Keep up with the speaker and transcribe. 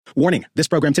Warning, this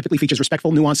program typically features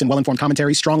respectful, nuanced, and well-informed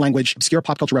commentary, strong language, obscure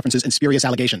pop culture references, and spurious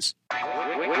allegations.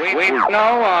 We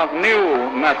know of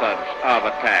new methods of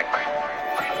attack.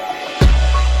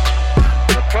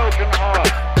 The Trojan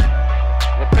horse,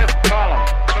 the fifth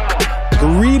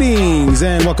column. Greetings,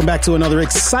 and welcome back to another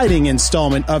exciting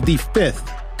installment of the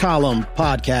Fifth Column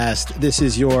Podcast. This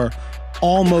is your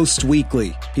almost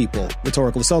weekly people,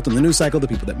 Rhetorical Assault and the News Cycle, the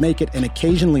people that make it, and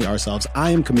occasionally ourselves.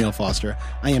 I am Camille Foster.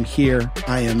 I am here.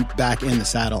 I am back in the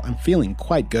saddle. I'm feeling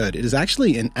quite good. It is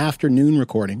actually an afternoon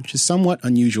recording, which is somewhat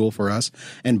unusual for us.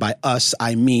 And by us,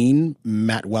 I mean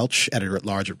Matt Welch,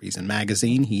 editor-at-large at Reason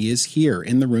Magazine. He is here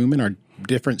in the room in our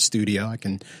different studio. I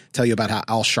can tell you about how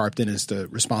Al Sharpton is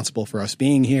responsible for us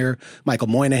being here. Michael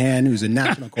Moynihan, who's a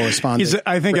national correspondent.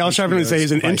 I think Al Sharpton would say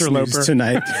he's an interloper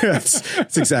tonight.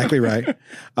 That's exactly right.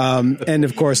 And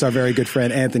of course, our very good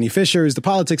friend Anthony Fisher is the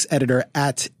politics editor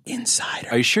at Insider.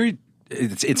 Are you sure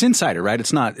it's Insider, right?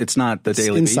 It's not the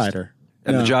Daily Insider. Beast.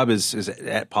 And the job is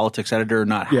at politics editor,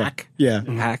 not hack. Yeah.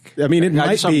 Hack. I mean, it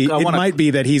might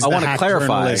be that he's the hack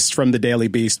journalist from the Daily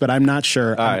Beast, but I'm not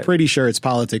sure. I'm pretty sure it's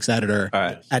politics editor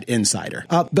at Insider.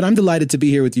 But I'm delighted to be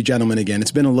here with you gentlemen again.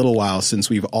 It's been a little while since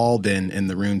we've all been in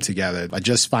the room together. I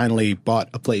just finally bought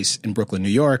a place in Brooklyn, New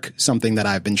York, something that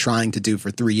I've been trying to do for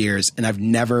 3 years, and I've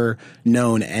never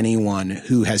known anyone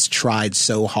who has tried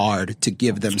so hard to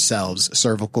give themselves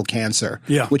cervical cancer,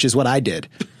 which is what I did.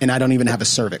 And I don't even have a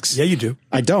cervix. Yeah, you do.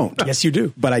 I don't. Yes, you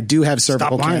do. But I do have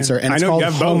cervical cancer, and it's called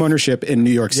home ownership in New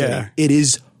York City. Yeah. It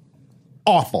is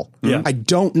awful. Yeah. I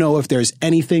don't know if there's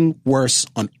anything worse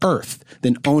on earth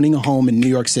than owning a home in New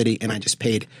York City, and I just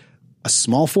paid a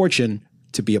small fortune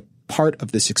to be a part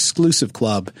of this exclusive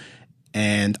club,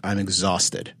 and I'm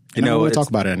exhausted. I don't want to talk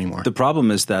about it anymore. The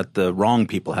problem is that the wrong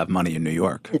people have money in New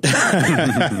York.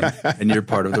 And you're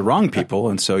part of the wrong people,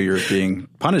 and so you're being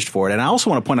punished for it. And I also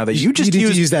want to point out that you just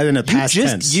use that in a past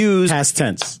tense. Past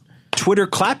tense. Twitter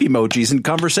clap emojis in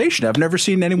conversation. I've never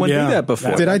seen anyone do that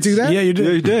before. Did I do that? Yeah, you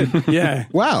did. Yeah, you did. Yeah.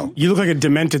 Wow. You look like a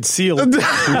demented seal. I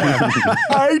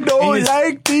don't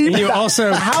like the and you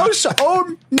also house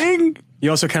owning. You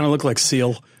also kind of look like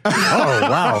Seal. Oh,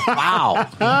 wow.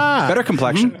 Wow. Better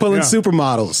complexion. Pulling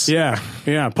supermodels. Yeah.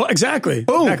 Exactly.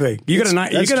 Boom. Exactly. You got a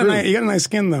nice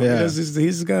skin though. Yeah.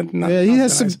 He's got he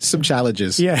has some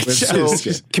challenges. Yeah. So,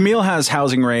 Camille has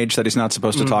housing rage that he's not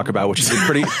supposed to talk about, which is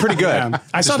pretty good. Yeah.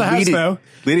 I saw the house though.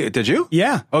 Did you?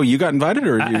 Yeah. Oh, you got invited,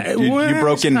 or you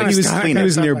broke in? He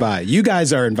was nearby. You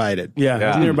guys are invited. Yeah. He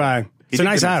was nearby. It's a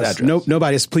nice house.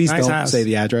 Nobody. Please nice don't house. say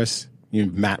the address. You,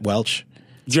 Matt Welch.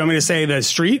 Do you want me to say the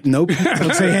street? Nope.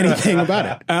 Don't say anything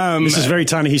about it. This is very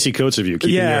Ta-Nehisi Coates of you,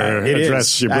 keeping your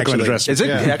address, your Brooklyn address. Is it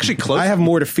actually close? I have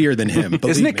more to fear than him.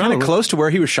 Isn't it kind of close to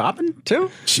where he was shopping, too?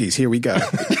 Jeez, here we go.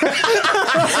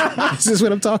 This is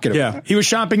what I'm talking about. Yeah. He was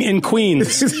shopping in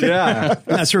Queens. Yeah.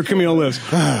 That's where Camille lives.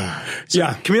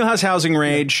 Yeah. Camille has housing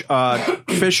rage.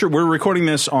 Fisher, we're recording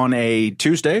this on a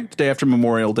Tuesday, the day after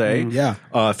Memorial Day.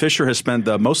 Yeah. Fisher has spent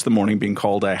most of the morning being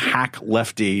called a hack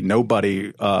lefty,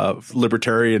 nobody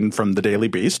libertarian from the Daily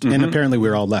Beast. And apparently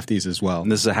we're all lefties as well.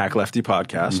 And this is a hack lefty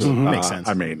podcast. Makes sense.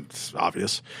 I mean, it's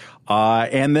obvious.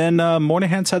 And then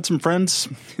Moynihan's had some friends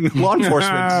in law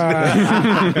enforcement.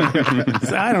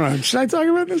 I don't know. Should I talk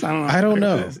about this? I don't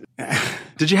know.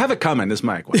 Did you have it coming, is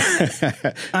my question.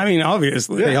 I mean,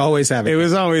 obviously. They always have it. It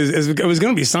was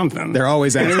going to be something. They're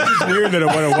always at it. It was just weird that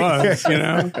what it was, you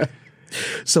know?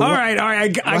 So all right. I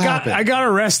got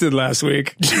arrested last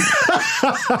week.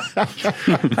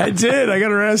 I did. I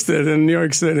got arrested in New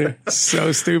York City.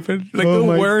 So stupid. Like the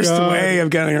worst way of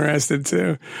getting arrested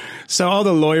too. So all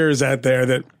the lawyers out there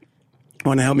that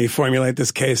want to help me formulate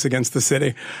this case against the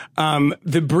city.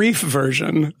 The brief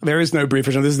version, there is no brief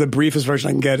version. This is the briefest version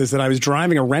I can get, is that I was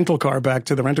driving a rental car back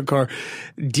to the rental car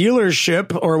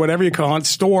dealership, or whatever you call it,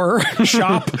 store,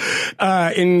 shop,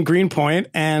 in Greenpoint.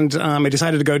 And, I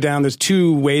decided to go down. There's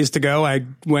two ways to go. I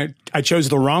chose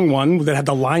the wrong one that had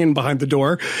the lion behind the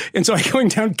door. And so I'm going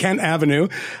down Kent Avenue,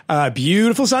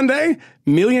 beautiful Sunday,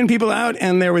 million people out.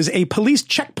 And there was a police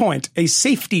checkpoint, a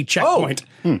safety checkpoint.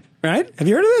 Right? Have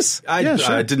you heard of this? I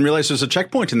didn't realize there's a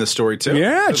checkpoint in this story, too.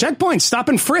 Yeah, checkpoint. Stop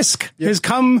and frisk has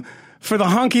come for the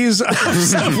honkies of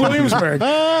South Williamsburg.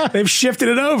 They've shifted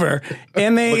it over.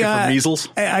 And they looking for measles?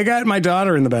 I got my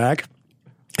daughter in the back.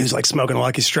 He was like smoking a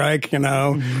Lucky Strike, you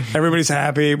know. Everybody's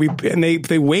happy. And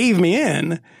they wave me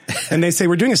in, and they say,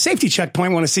 we're doing a safety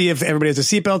checkpoint. Want to see if everybody has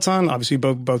their seatbelts on. Obviously,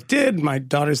 both did. My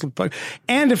daughter's,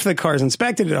 and if the car's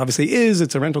inspected, it obviously is.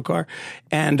 It's a rental car.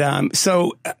 And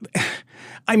so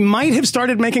I might have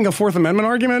started making a Fourth Amendment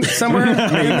argument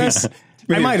somewhere.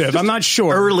 I might have. I'm not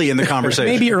sure. Early in the conversation.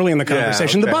 Maybe early in the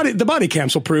conversation. Yeah, okay. The body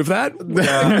cams will prove that.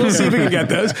 We'll see if we can get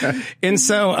those. And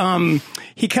so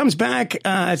he comes back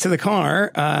to the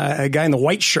car, a guy in the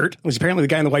white shirt. It was apparently the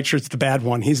guy in the white shirt's the bad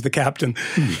one. He's the captain.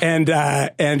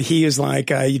 And he is like,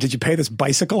 did you pay this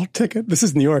bicycle ticket? This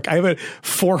is New York. I have a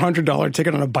 $400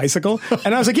 ticket on a bicycle.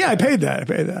 And I was like, yeah, I paid that.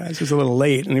 It's just a little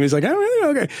late. And he was like, oh,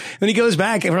 really? Okay. Then he goes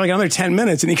back for like another 10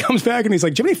 minutes and he comes back and he's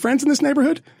like, do you have any friends in this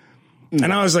neighborhood?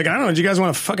 And I was like, I don't know, do you guys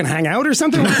want to fucking hang out or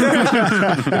something?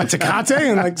 Tecate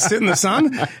and like sit in the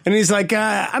sun? And he's like,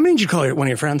 I mean, you call one of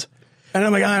your friends. And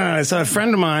I'm like, I don't know. So a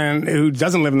friend of mine who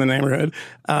doesn't live in the neighborhood,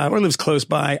 or lives close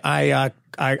by,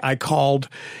 I called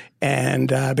and,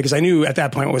 because I knew at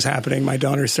that point what was happening, my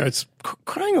daughter starts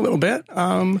crying a little bit.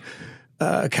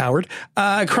 Coward,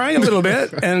 crying a little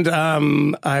bit. And,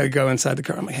 I go inside the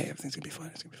car. I'm like, hey, everything's gonna be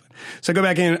fine. It's gonna be fine. So I go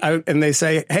back in and they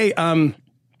say, hey,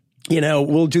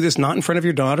 we'll do this not in front of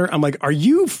your daughter. I'm like, are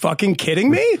you fucking kidding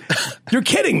me? You're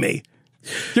kidding me.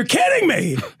 You're kidding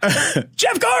me.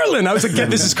 Jeff Garlin. I was like,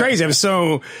 this is crazy. And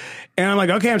I'm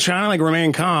like, okay, I'm trying to like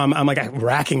remain calm. I'm like, I'm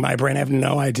racking my brain. I have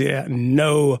no idea.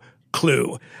 No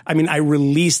clue. I mean, I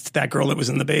released that girl that was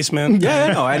in the basement. Yeah,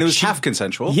 I know. And it was half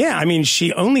consensual. Yeah. I mean,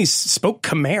 she only spoke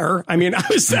Khmer. I mean, I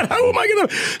was said, how am I going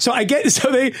to?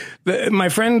 So my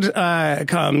friend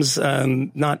comes,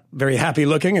 not very happy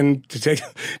looking, and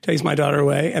takes my daughter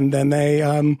away. And then they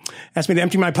asked me to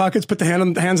empty my pockets, put the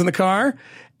hands in the car.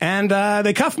 And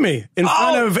they cuffed me in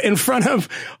front of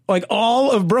like all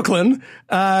of Brooklyn,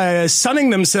 sunning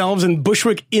themselves in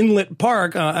Bushwick Inlet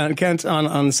Park on Kent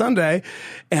on Sunday.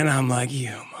 And I'm like, you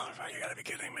motherfucker, you gotta be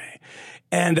kidding me.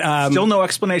 And still no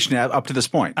explanation up to this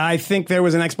point. I think there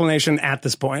was an explanation at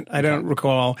this point. I don't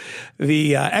recall.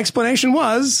 The explanation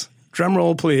was, drum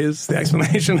roll please, the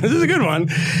explanation, this is a good one.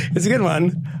 It's a good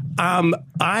one.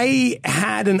 I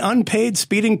had an unpaid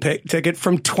speeding ticket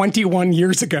from 21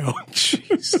 years ago.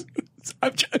 Jeez.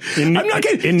 I'm not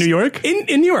kidding. In New York?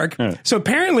 In New York. Yeah. So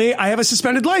apparently I have a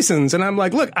suspended license. And I'm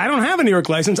like, look, I don't have a New York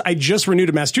license. I just renewed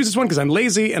a Massachusetts one because I'm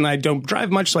lazy and I don't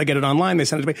drive much. So I get it online. They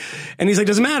send it to me. And he's like,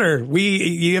 doesn't matter.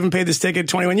 You haven't paid this ticket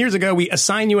 21 years ago. We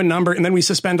assign you a number and then we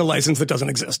suspend a license that doesn't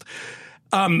exist.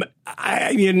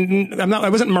 I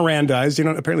wasn't Mirandized.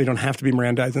 Apparently you don't have to be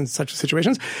Mirandized in such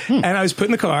situations. And I was put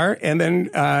in the car and then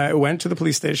went to the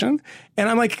police station. And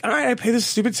I'm like, all right, I pay this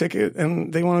stupid ticket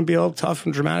and they want to be all tough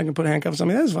and dramatic and put handcuffs on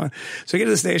me. That's fine. So I get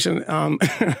to the station and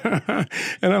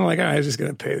I'm like, all right, I'm just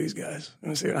going to pay these guys.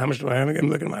 And see how much do I have? I'm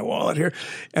looking at my wallet here.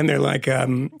 And they're like,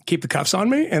 keep the cuffs on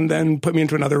me and then put me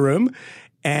into another room.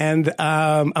 And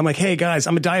I'm like, hey, guys,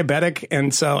 I'm a diabetic,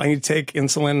 and so I need to take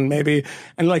insulin maybe.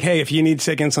 And like, hey, if you need to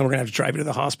take insulin, we're going to have to drive you to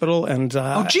the hospital. And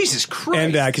oh, Jesus Christ.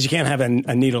 And because you can't have a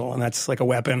needle, and that's like a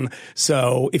weapon.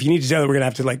 So if you need to do that, we're going to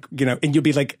have to like, and you'll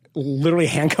be like literally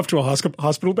handcuffed to a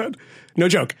hospital bed. No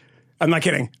joke. I'm not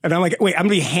kidding. And I'm like, wait, I'm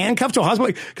going to be handcuffed to a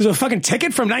hospital because of a fucking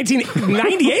ticket from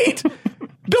 1998?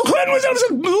 Bill Clinton was out.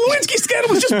 The Lewinsky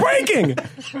scandal was just breaking.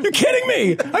 You're kidding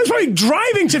me. I was probably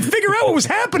driving to figure out what was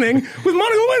happening with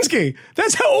Monica Lewinsky.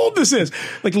 That's how old this is.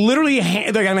 Like literally,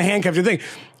 they're going to handcuff your thing.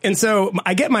 And so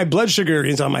I get my blood sugar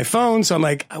is on my phone. So I'm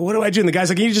like, what do I do? And the guy's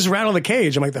like, can you just rattle the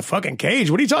cage? I'm like, the fucking cage?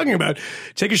 What are you talking about?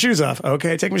 Take your shoes off.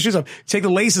 Okay, take my shoes off. Take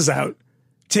the laces out.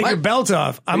 Take your belt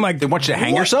off. I'm like, they want you to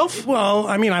hang yourself? Well,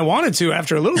 I mean, I wanted to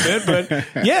after a little bit,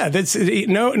 but yeah, that's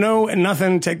no,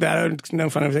 nothing. Take that out. No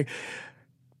fun. Everything.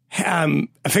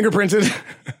 A fingerprinted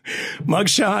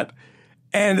mugshot,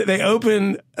 and they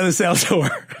open the cell door.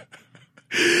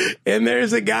 And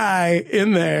there's a guy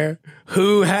in there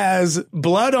who has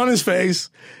blood on his face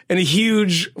and a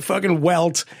huge fucking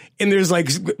welt, and there's like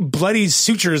bloody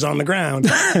sutures on the ground.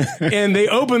 And they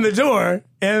open the door,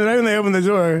 and then they open the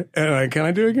door, and I'm like, can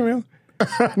I do it, Camille?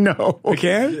 No. I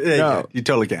can? Yeah, no. You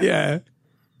totally can. Yeah.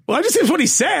 Well, I just said what he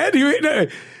said.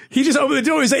 He just opened the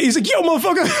door. He's like, yo,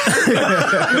 motherfucker.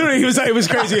 Literally, it was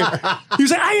crazy. He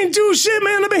was like, I didn't do shit,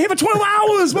 man. I've been here for 12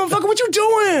 hours, motherfucker. What you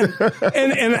doing?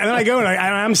 And then I go and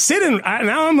I'm sitting.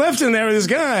 Now I'm left in there with this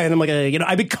guy. And I'm like,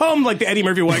 I become like the Eddie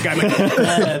Murphy white guy. I'm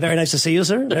like, very nice to see you,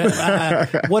 sir.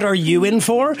 What are you in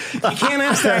for? You can't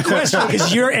ask that question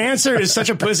because your answer is such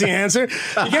a pussy answer.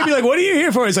 You can't be like, what are you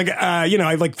here for? It's like, I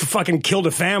like fucking killed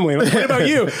a family. Like, what about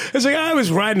you? It's like, I was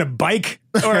riding a bike.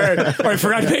 Or I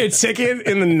forgot to pay a ticket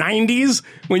in the 90s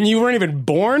when you weren't even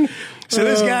born. So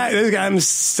this guy, I'm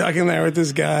stuck in there with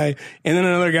this guy. And then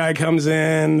another guy comes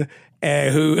in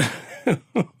who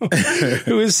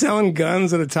is selling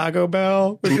guns at a Taco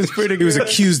Bell, which is pretty good. He was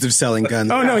accused of selling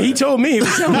guns. Oh, no, he told me he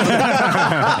was selling guns.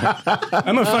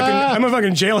 I'm a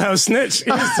fucking jailhouse snitch.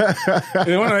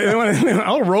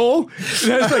 I'll roll. But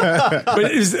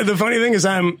the funny thing is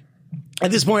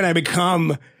at this point, I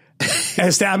become...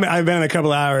 I've been in a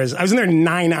couple hours. I was in there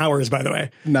 9 hours, by the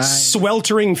way. 9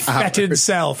 sweltering, fetid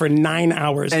cell for 9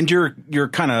 hours. And you're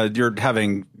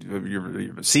having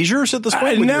your seizures at this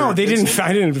point? No, they didn't.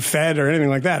 I didn't fed or anything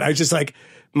like that. I was just like,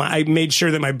 I made sure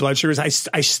that my blood sugars. I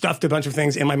stuffed a bunch of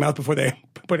things in my mouth before they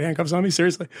put handcuffs on me.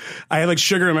 Seriously, I had like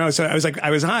sugar in my mouth, so I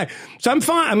was high. So I'm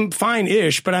fine. I'm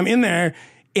fine-ish, but I'm in there.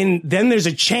 And then there's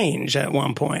a change at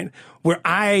one point where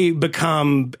I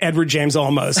become Edward James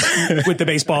Olmos with the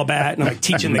baseball bat and I'm like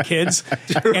teaching the kids.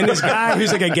 And this guy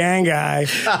who's like a gang guy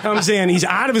comes in. He's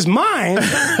out of his mind.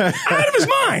 So out of his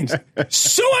mind.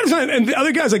 And the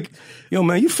other guy's like, yo,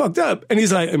 man, you fucked up. And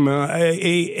he's like, I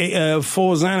ate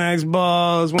 4 Xanax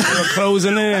bars when we were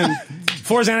closing in.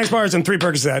 4 Xanax bars and 3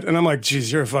 Percocet. And I'm like,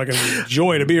 geez, you're a fucking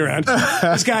joy to be around.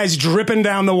 This guy's dripping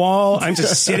down the wall. I'm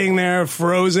just sitting there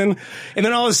frozen. And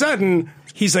then all of a sudden,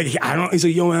 he's like, he's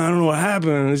like, yo, man, I don't know what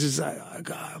happened. It's just, I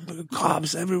got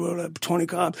cops everywhere, like 20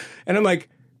 cops. And I'm like,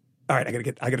 all right,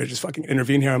 I gotta just fucking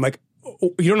intervene here. I'm like,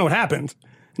 oh, you don't know what happened?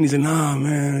 And he's like, nah,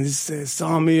 man, it's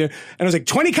on me. And I was like,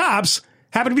 20 cops?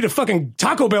 Happened to be the fucking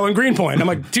Taco Bell in Greenpoint. I'm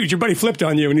like, dude, your buddy flipped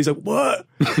on you. And he's like, what?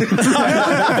 Flipped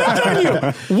on you.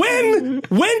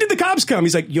 When did the cops come?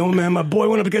 He's like, yo, man, my boy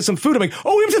went up to get some food. I'm like,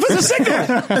 oh, we have to put a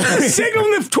signal.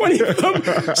 Signal, and the 20 of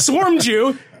them swarmed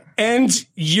you. And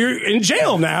you're in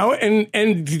jail now,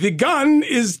 and the gun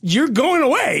is, you're going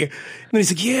away. And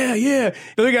he's like, yeah.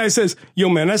 The other guy says, yo,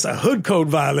 man, that's a hood code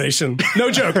violation.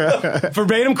 No joke.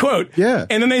 Verbatim quote. Yeah.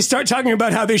 And then they start talking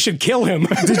about how they should kill him.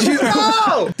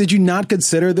 Did you not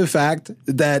consider the fact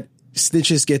that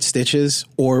snitches get stitches,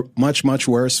 or much, much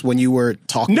worse when you were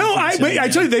talking? No, I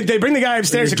told you, they bring the guy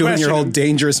upstairs to question him. You're doing your whole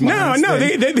dangerous minds No,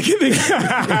 thing. they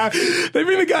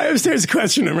bring the guy upstairs to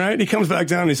question him, right? And he comes back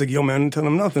down and he's like, yo, man, tell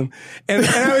him nothing. And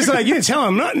I was like, you didn't tell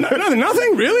him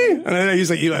nothing, really? And then he's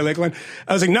like, Eli Lakeland.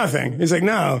 I was like, nothing. He's like,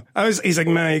 no. He's like,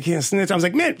 man, you can't snitch. I was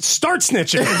like, man, start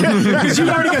snitching. Because you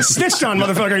already got snitched on,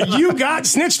 motherfucker. You got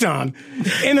snitched on.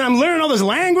 And I'm learning all this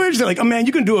language. They're like, oh, man,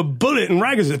 you can do a bullet in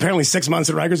Rikers. Apparently 6 months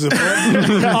at Rikers is a bullet.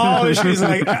 All this shit. He's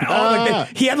like,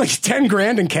 he had like 10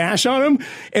 grand in cash on him.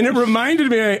 And it reminded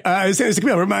me, I was saying this to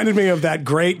Camille, it reminded me of that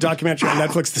great documentary on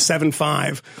Netflix, The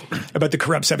 7-5, about the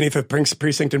corrupt 75th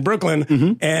precinct in Brooklyn.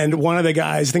 Mm-hmm. And one of the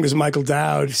guys, I think it was Michael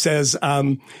Dowd, says,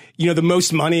 the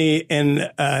most money in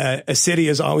a city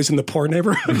is always in the poor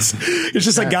neighborhoods. It's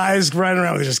just like guys running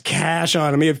around with just cash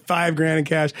on them. He had $5 grand in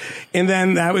cash. And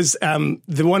then that was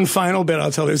the one final bit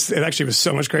I'll tell you. It actually was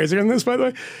so much crazier than this, by the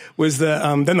way, was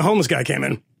then the homeless guy came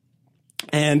in.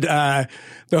 And the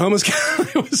homeless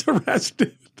guy was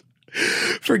arrested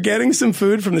for getting some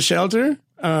food from the shelter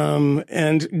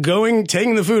and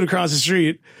taking the food across the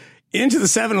street into the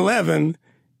 7-Eleven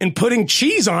and putting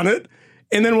cheese on it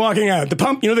and then walking out. The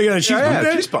pump, they got a cheese pump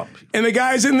there? Cheese pump. And the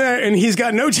guy's in there and he's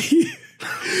got no teeth.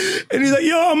 And he's like,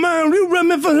 yo, man, you run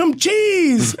me for some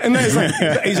cheese. And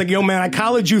then he's like, yo, man, I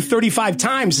collared you 35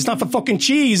 times. It's not for fucking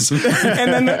cheese. And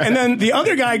then the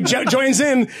other guy joins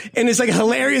in, and it's like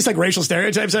hilarious, like racial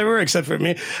stereotypes everywhere, except for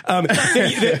me.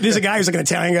 There's a guy who's like an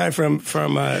Italian guy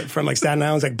from like Staten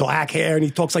Island, like black hair, and he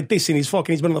talks like this, and he's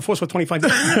been on the force for 25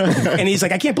 years. And he's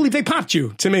like, I can't believe they popped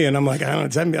you to me. And I'm like, I don't know,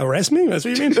 does that mean arrest me? That's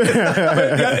what you mean? But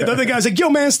the other guy's like, yo,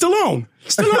 man, Stallone.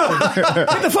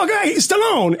 Get the fuck out.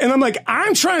 Stallone. And I'm like,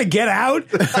 I'm trying to get out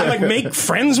and like make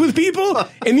friends with people.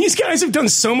 And these guys have done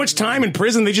so much time in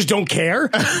prison, they just don't care.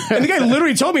 And the guy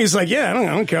literally told me, he's like, yeah, I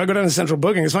don't care. I'll go down to central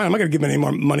booking. It's fine. I'm not going to give him any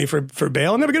more money for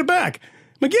bail. I'll never get it back.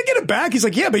 I'm like, yeah, get it back. He's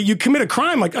like, yeah, but you commit a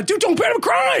crime. I'm like, dude, don't commit a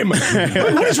crime.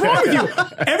 Like, what is wrong with you?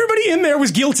 Everybody in there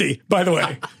was guilty, by the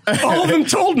way. All of them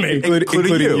told me.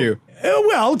 Including you.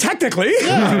 Well, technically.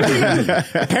 Yeah.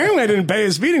 Apparently I didn't pay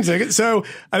a speeding ticket. So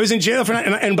I was in jail for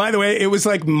and by the way, it was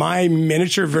like my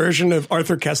miniature version of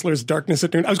Arthur Kessler's Darkness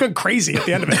at Noon. I was going crazy at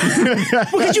the end of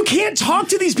it. Because you can't talk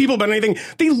to these people about anything.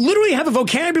 They literally have a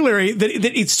vocabulary that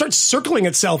it starts circling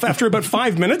itself after about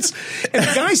 5 minutes. And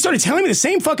the guy started telling me the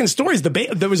same fucking stories.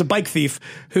 There was a bike thief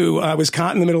who was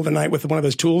caught in the middle of the night with one of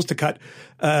those tools to cut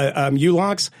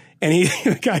U-locks. And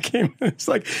the guy came, he's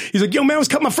like, yo, man, I was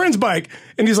cutting my friend's bike.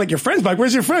 And he's like, your friend's bike?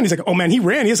 Where's your friend? He's like, oh, man, he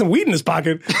ran. He has some weed in his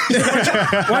pocket.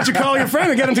 Like, why don't you call your friend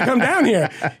and get him to come down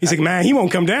here? He's like, man, he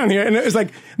won't come down here. And it was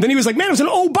like, then he was like, man, it was an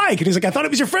old bike. And he's like, I thought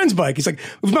it was your friend's bike. He's like,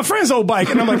 it was my friend's old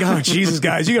bike. And I'm like, oh, Jesus,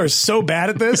 guys, you are so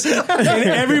bad at this. And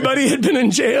everybody had been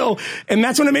in jail. And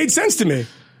that's when it made sense to me.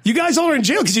 You guys all are in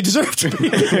jail because you deserve to be.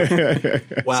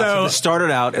 Wow. So this started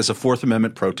out as a Fourth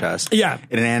Amendment protest. Yeah.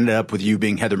 And it ended up with you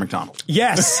being Heather McDonald.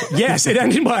 Yes. It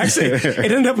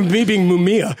ended up with me being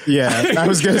Mumia. Yeah. I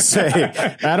was going to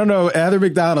say, I don't know. Heather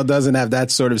McDonald doesn't have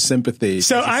that sort of sympathy.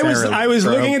 So I was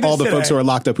looking at this all the today. folks who are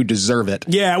locked up who deserve it.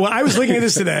 Yeah. Well, I was looking at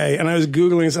this today and I was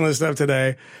Googling some of the stuff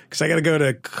today because I got to go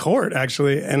to court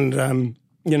actually. And,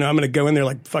 I'm going to go in there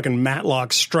like fucking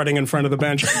Matlock strutting in front of the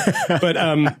bench. But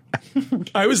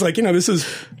I was like, this is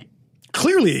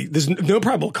clearly, there's no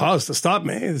probable cause to stop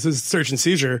me. This is search and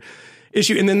seizure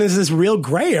issue. And then there's this real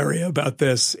gray area about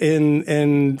this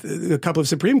in a couple of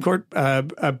Supreme Court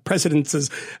presidencies,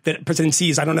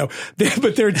 I don't know.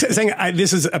 But they're saying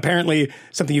this is apparently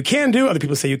something you can do. Other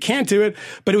people say you can't do it.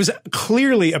 But it was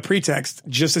clearly a pretext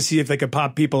just to see if they could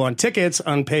pop people on tickets,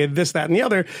 unpaid, this, that, and the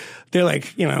other. They're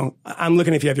like, I'm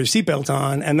looking if you have your seatbelt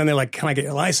on. And then they're like, can I get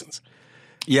your license?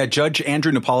 Yeah, Judge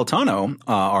Andrew Napolitano,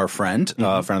 our friend, friend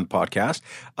of the podcast,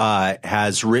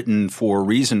 has written for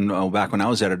Reason back when I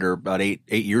was editor about eight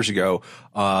years ago,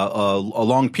 a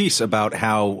long piece about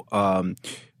how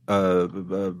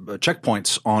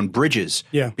checkpoints on bridges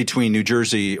between New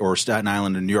Jersey or Staten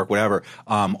Island and New York, whatever,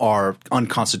 are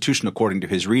unconstitutional according to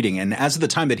his reading. And as of the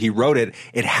time that he wrote it,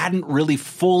 it hadn't really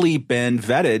fully been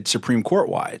vetted Supreme Court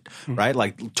wide, right?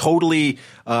 Like totally.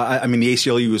 I mean, the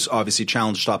ACLU was obviously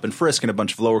challenged stop and frisk, and a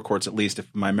bunch of lower courts, at least if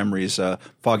my memory is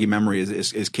foggy memory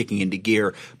is kicking into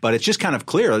gear. But it's just kind of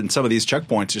clear in some of these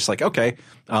checkpoints, just like, okay,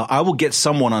 I will get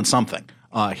someone on something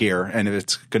here, and if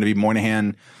it's going to be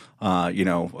Moynihan. Under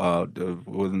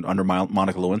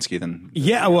Monica Lewinsky, then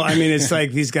well, I mean, it's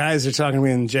like these guys are talking to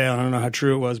me in jail. I don't know how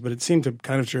true it was, but it seemed to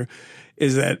kind of true.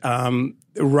 Is that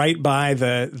right by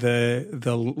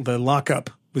the lockup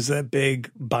was that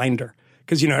big binder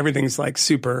because everything's like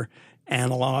super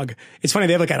analog. It's funny,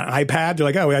 they have like an iPad. They're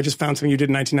like, oh, I just found something you did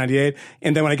in 1998.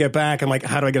 And then when I get back, I'm like,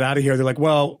 how do I get out of here? They're like,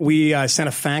 well, we sent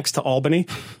a fax to Albany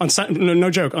on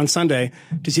no joke on Sunday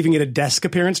to see if you can get a desk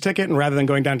appearance ticket, and rather than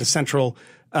going down to Central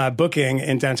booking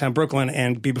in downtown Brooklyn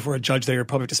and be before a judge there, you're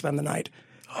public to spend the night.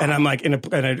 And I'm like in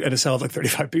a cell of like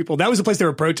 35 people. That was the place they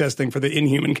were protesting for the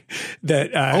inhumane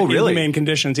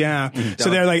conditions. Yeah. So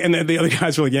they're like, and the other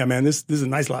guys were like, yeah, man, this is a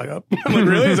nice lockup. I'm like,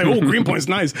 really? It's like, oh, Greenpoint's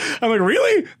nice. I'm like,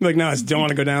 really? I'm like, no, I don't want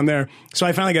to go down there. So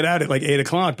I finally got out at like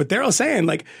 8:00. But they're all saying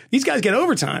like, these guys get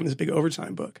overtime. It's a big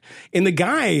overtime book. And the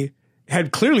guy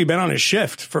had clearly been on his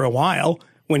shift for a while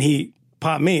when he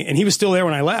popped me, and he was still there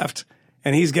when I left.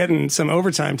 And he's getting some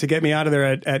overtime to get me out of there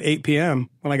at 8 p.m.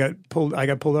 when I got pulled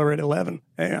over at 11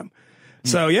 a.m.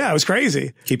 So yeah, it was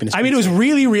crazy. I mean, it was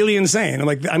really, really insane.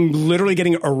 I'm literally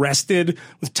getting arrested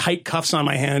with tight cuffs on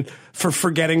my hand for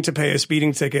forgetting to pay a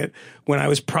speeding ticket when I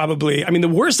was probably, the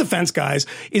worst offense, guys,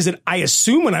 is that I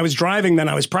assume when I was driving, then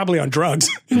I was probably on drugs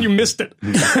and you missed it.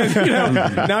 Now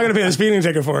I'm going to pay a speeding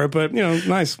ticket for it, but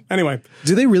nice. Anyway.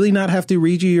 Do they really not have to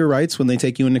read you your rights when they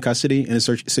take you into custody in a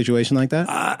situation like that?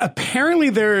 Apparently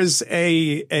there is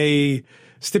a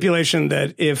stipulation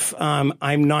that if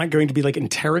I'm not going to be like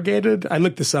interrogated, I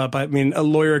looked this up. I mean, a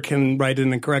lawyer can write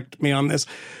in and correct me on this,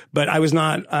 but I was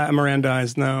not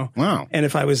Mirandized. No. Wow. And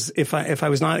if I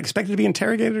was not expected to be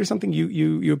interrogated or something,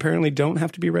 you apparently don't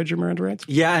have to be read your Miranda rights.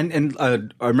 Yeah, and I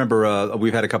remember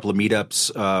we've had a couple of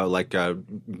meetups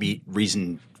Meet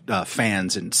Reason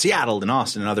fans in Seattle and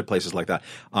Austin and other places like that.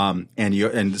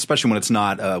 And especially when it's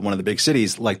not one of the big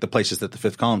cities, like the places that the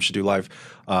Fifth Column should do live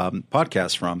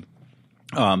podcasts from.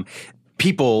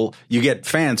 You get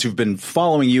fans who've been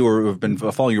following you or who've been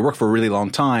following your work for a really long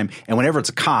time. And whenever it's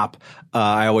a cop,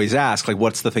 I always ask, like,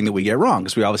 what's the thing that we get wrong?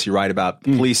 Because we obviously write about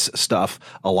police stuff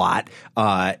a lot.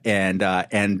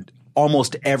 And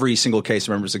almost every single case,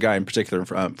 I remember there's a guy in particular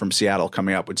from Seattle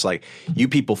coming up. It's like, you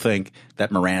people think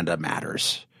that Miranda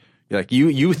matters. Like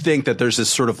you think that there's this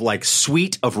sort of like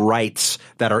suite of rights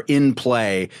that are in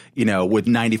play, with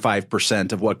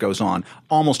 95% of what goes on.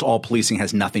 Almost all policing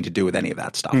has nothing to do with any of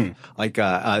that stuff.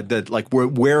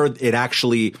 Where it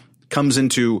actually comes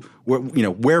into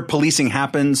where policing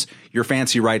happens, your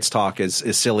fancy rights talk is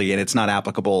silly and it's not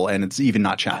applicable and it's even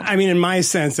not challenged. I mean, in my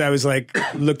sense, I was like,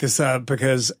 look this up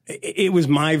because it was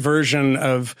my version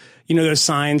of, those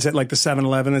signs at like the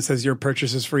 7-Eleven that says your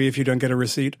purchase is free if you don't get a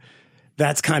receipt.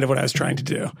 That's kind of what I was trying to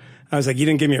do. I was like, you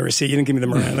didn't give me a receipt. You didn't give me the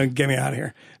Miranda. Get me out of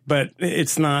here. But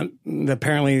it's not,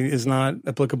 apparently is not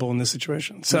applicable in this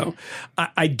situation. So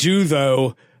I do,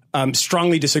 though,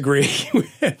 strongly disagree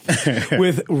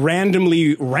with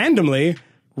randomly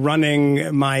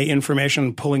running my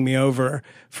information, pulling me over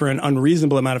for an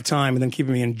unreasonable amount of time and then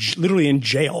keeping me literally in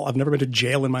jail. I've never been to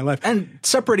jail in my life. And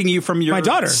separating you from your my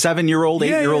daughter. 7-year-old,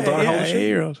 8-year-old daughter. Yeah,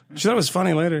 8-year-old. She thought it was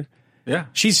funny later. Yeah.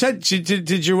 She said,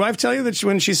 did your wife tell you that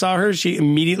when she saw her, she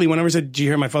immediately went over and said, "Did you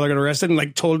hear my father got arrested?"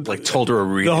 And told her a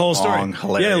really the whole story. Long,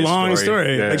 hilarious long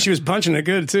story. Yeah. Like she was punching it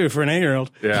good too for an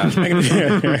 8-year-old. Yeah.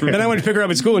 Then I went to pick her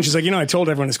up at school and she's like, I told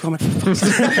everyone at school. Did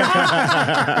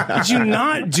you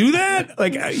not do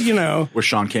that? Was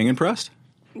Sean King impressed?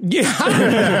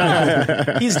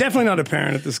 Yeah. He's definitely not a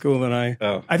parent at the school that I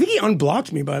think he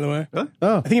unblocked me, by the way. Really?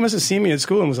 Oh. I think he must have seen me at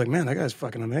school and was like, "Man, that guy's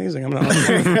fucking amazing." I'm not.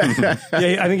 I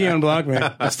think he unblocked me.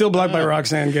 I'm still blocked by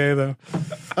Roxanne Gay, though.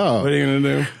 Oh. What are you going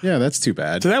to do? Yeah, that's too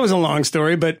bad. So that was a long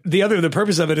story, but the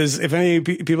purpose of it is if any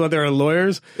people out there are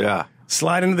lawyers,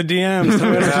 slide into the DMs.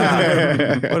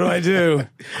 What do I do?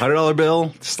 $100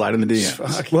 bill, slide in the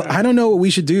DMs. Well, I don't know what we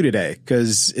should do today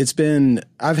because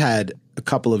I've had a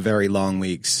couple of very long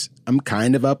weeks. I'm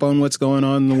kind of up on what's going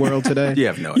on in the world today. You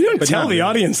have no idea. You don't tell the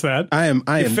audience that. I am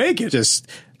fake it.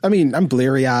 I'm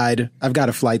bleary-eyed. I've got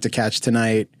a flight to catch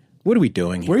tonight. What are we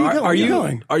doing here? Where are you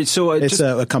going? It's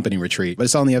a company retreat, but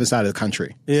it's on the other side of the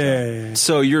country. Yeah.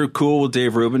 So you're cool with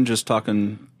Dave Rubin just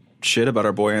talking shit about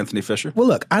our boy Anthony Fisher? Well,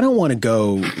 look, I don't want to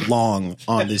go long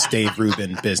on this Dave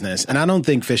Rubin business, and I don't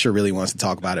think Fisher really wants to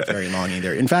talk about it very long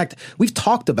either. In fact, we've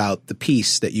talked about the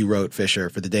piece that you wrote, Fisher,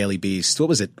 for the Daily Beast. What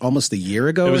was it, almost a year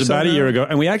ago? It was about a year ago,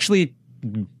 and we actually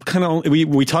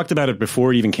we talked about it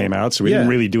before it even came out, so we didn't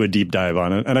really do a deep dive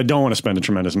on it, and I don't want to spend a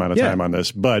tremendous amount of time on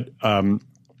this, but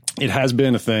it has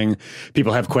been a thing.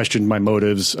 People have questioned my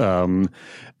motives, and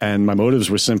my motives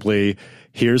were simply,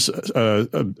 here's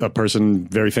a person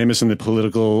very famous in the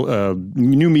political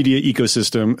new media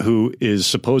ecosystem who is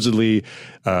supposedly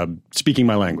speaking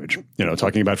my language,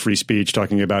 talking about free speech,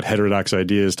 talking about heterodox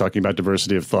ideas, talking about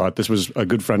diversity of thought. This was a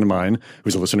good friend of mine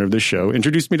who's a listener of this show,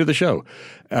 introduced me to the show,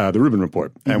 The Rubin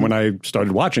Report. Mm-hmm. And when I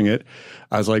started watching it,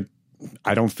 I was like,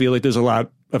 I don't feel like there's a lot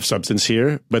of substance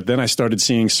here. But then I started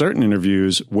seeing certain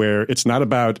interviews where it's not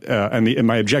about, and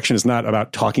my objection is not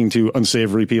about talking to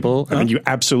unsavory people. I mean, you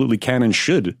absolutely can and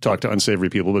should talk to unsavory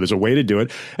people, but there's a way to do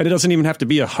it. And it doesn't even have to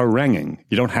be a haranguing.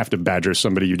 You don't have to badger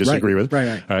somebody you disagree with.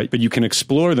 Right. But you can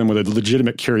explore them with a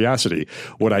legitimate curiosity.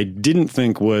 What I didn't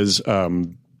think was,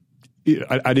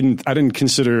 I didn't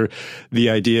consider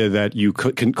the idea that you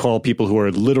can call people who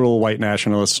are literal white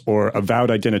nationalists or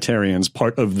avowed identitarians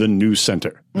part of the news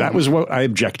center. That was what I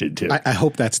objected to. I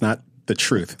hope that's not the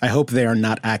truth. I hope they are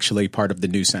not actually part of the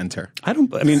news center.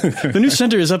 The news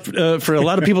center is up for a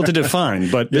lot of people to define,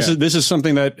 but this is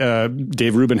something that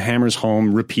Dave Rubin hammers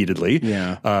home repeatedly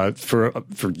for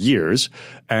years.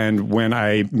 And when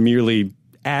I merely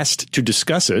asked to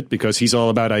discuss it, because he's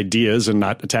all about ideas and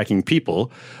not attacking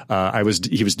people,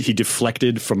 he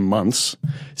deflected for months,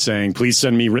 saying, "Please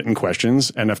send me written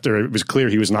questions." And after it was clear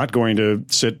he was not going to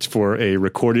sit for a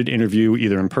recorded interview,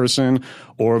 either in person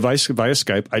or via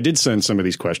Skype, I did send some of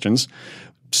these questions.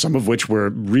 Some of which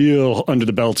were real under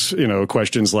the belt,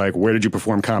 questions like, where did you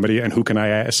perform comedy and who can I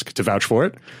ask to vouch for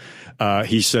it?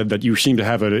 He said that you seem to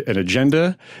have an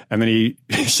agenda, and then he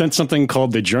sent something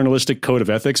called the Journalistic Code of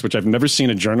Ethics, which I've never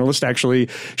seen a journalist actually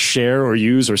share or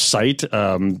use or cite,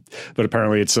 but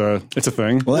apparently it's a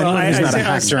thing. Well, anyone who's not a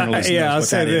hack journalist I'll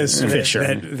say this,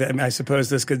 that I suppose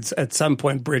this could at some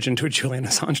point bridge into a Julian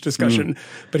Assange discussion,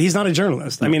 but he's not a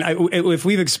journalist. I mean, if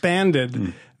we've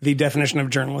expanded the definition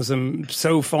of journalism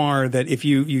so far that if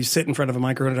you sit in front of a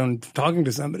microphone talking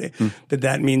to somebody,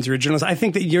 that means you're a journalist. I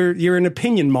think that you're an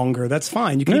opinion monger. That's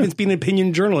fine. You can even be an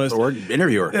opinion journalist. Or an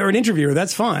interviewer.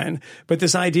 That's fine. But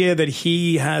this idea that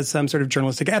he has some sort of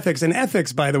journalistic ethics, and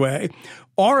ethics, by the way,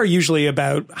 are usually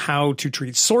about how to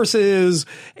treat sources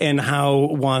and how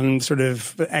one sort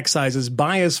of excises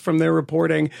bias from their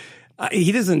reporting.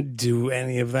 He doesn't do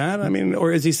any of that. I mean,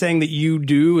 or is he saying that you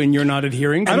do and you're not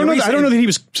adhering? I don't know that he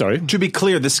was. Sorry. To be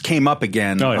clear, this came up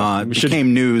again.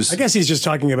 Became news. I guess he's just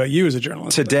talking about you as a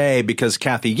journalist today, because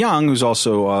Kathy Young, who's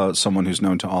also someone who's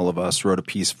known to all of us, wrote a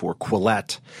piece for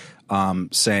Quillette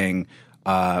saying,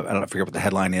 I don't know, I forget what the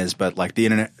headline is, but like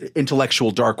the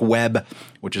intellectual dark web,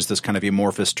 which is this kind of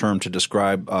amorphous term to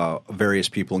describe various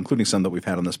people, including some that we've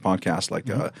had on this podcast, like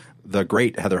the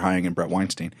great Heather Hying and Brett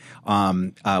Weinstein,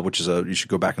 which is you should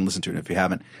go back and listen to it if you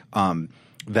haven't.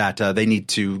 That they need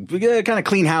to kind of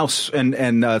clean house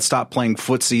and stop playing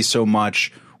footsie so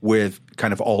much with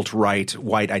kind of alt-right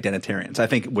white identitarians, I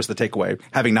think was the takeaway,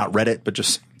 having not read it, but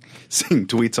just seeing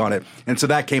tweets on it. And so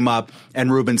that came up,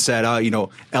 and Rubin said,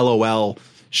 LOL,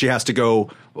 she has to go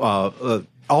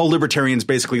all libertarians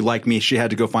basically like me. She had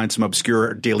to go find some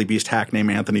obscure Daily Beast hack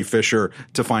named Anthony Fisher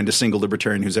to find a single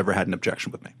libertarian who's ever had an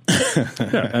objection with me.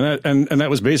 and that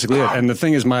was basically it. And the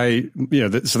thing is,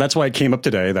 so that's why it came up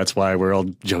today. That's why we're all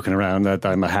joking around that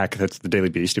I'm a hack that's the Daily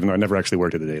Beast, even though I never actually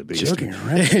worked at the Daily Beast. Joking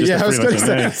around? Yeah, I was going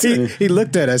to say, he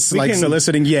looked at us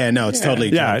soliciting. Yeah, no, it's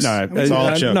totally jokes. It's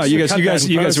all jokes. No, you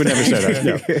guys would never say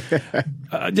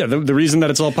that. The reason that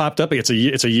it's all popped up, it's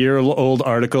a year-old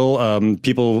article.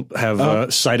 People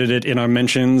have cited it in our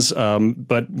mentions,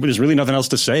 but there's really nothing else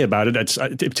to say about it.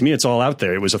 To me, it's all out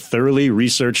there. It was a thoroughly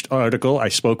researched article. I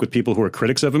spoke with people who are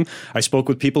critics of him. I spoke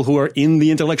with people who are in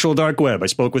the intellectual dark web. I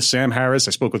spoke with Sam Harris.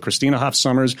 I spoke with Christina Hoff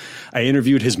Sommers. I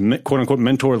interviewed his quote-unquote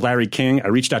mentor, Larry King. I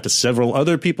reached out to several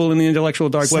other people in the intellectual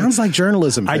dark web. Sounds like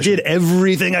journalism. I did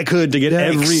everything I could to get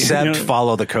except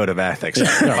follow the code of ethics.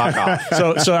 Fuck off.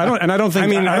 So I don't think.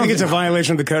 I think it's a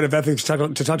violation of the code of ethics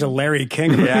to talk to Larry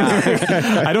King.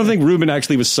 Yeah. I don't think Rubin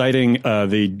actually was citing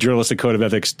the journalistic code of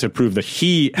ethics to prove that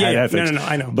he had ethics. No,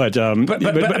 I know. But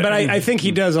I think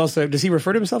he does also. Does he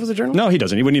refer to himself as a journalist? No, he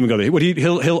doesn't. He wouldn't even go there. What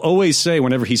he'll always say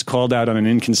whenever he's called out on an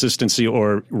inconsistency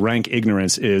or rank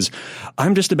ignorance is,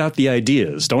 "I'm just about the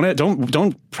ideas.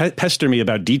 Don't pester me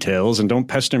about details, and don't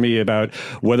pester me about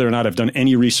whether or not I've done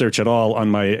any research at all on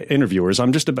my interviewers.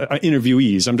 I'm just about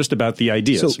interviewees. I'm just about the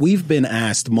ideas." So we've been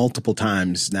asked multiple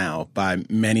times now by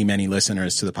many, many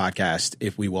listeners to the podcast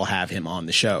if we will have him on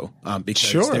the show,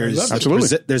 because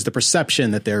there's the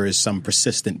perception that there is some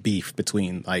persistent beef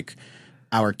between like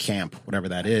our camp, whatever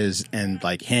that is, and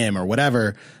like him or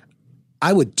whatever.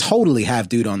 I would totally have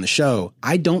dude on the show.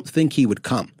 I don't think he would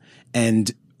come.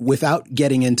 And without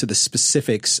getting into the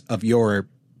specifics of your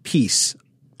piece,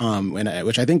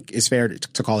 which I think is fair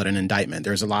to call it an indictment,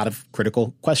 there's a lot of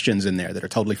critical questions in there that are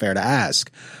totally fair to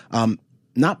ask.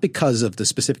 Not because of the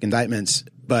specific indictments,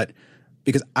 but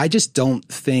because I just don't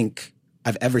think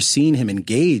I've ever seen him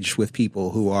engage with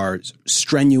people who are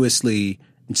strenuously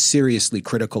and seriously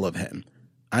critical of him.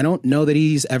 I don't know that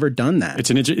he's ever done that. It's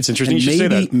interesting you should say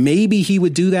that. Maybe he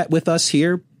would do that with us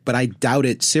here, but I doubt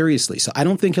it seriously. So I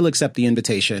don't think he'll accept the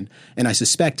invitation. And I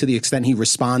suspect to the extent he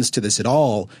responds to this at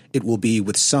all, it will be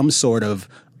with some sort of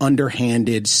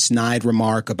underhanded, snide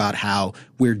remark about how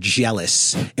we're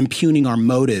jealous, impugning our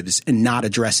motives, and not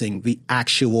addressing the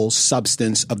actual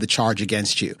substance of the charge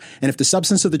against you. And if the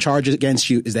substance of the charge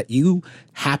against you is that you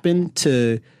happen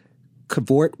to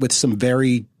cavort with some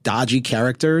very dodgy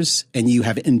characters and you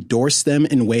have endorsed them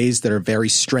in ways that are very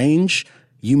strange,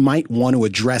 you might want to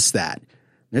address that.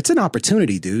 It's an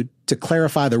opportunity, dude, to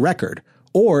clarify the record,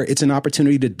 or it's an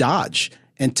opportunity to dodge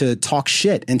and to talk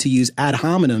shit and to use ad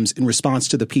hominems in response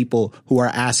to the people who are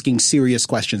asking serious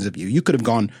questions of you. You could have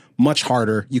gone much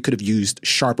harder. You could have used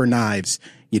sharper knives.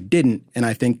 You didn't. And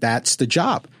I think that's the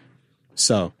job.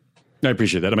 So I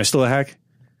appreciate that. Am I still a hack?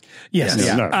 Yes.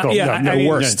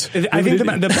 Worst. I think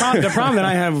the problem that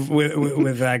I have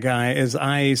with that guy is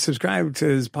I subscribe to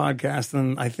his podcast,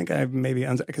 and I think I've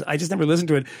because I just never listened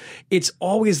to it. It's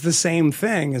always the same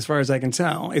thing as far as I can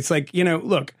tell. It's like,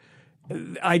 look,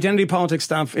 identity politics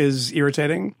stuff is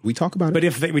irritating. We talk about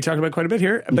it. But we talk about it quite a bit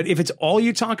here. But if it's all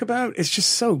you talk about, it's just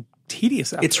so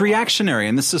tedious. It's reactionary,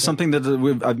 and this is something that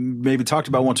I've maybe talked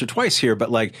about once or twice here.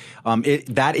 But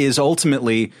that is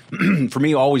ultimately, for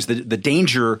me, always the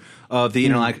danger of the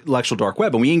intellectual dark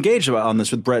web. And we engage on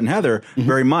this with Brett and Heather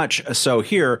very much. So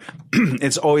here,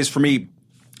 it's always for me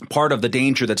part of the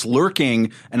danger that's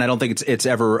lurking, and I don't think it's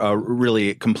ever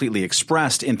really completely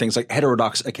expressed in things like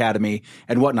Heterodox Academy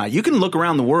and whatnot. You can look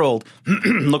around the world,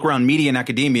 look around media and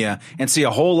academia, and see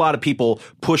a whole lot of people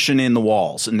pushing in the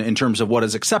walls in terms of what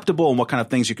is acceptable and what kind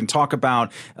of things you can talk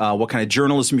about, what kind of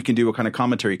journalism you can do, what kind of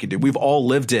commentary you can do. We've all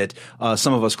lived it,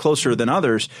 some of us closer than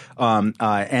others,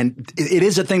 and it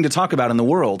is a thing to talk about in the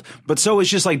world. But so is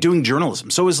just like doing journalism.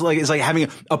 So is it's like having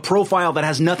a profile that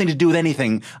has nothing to do with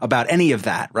anything about any of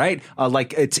that. Right?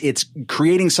 It's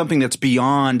creating something that's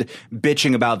beyond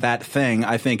bitching about that thing,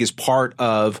 I think, is part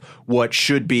of what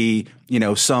should be,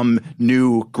 some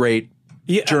new great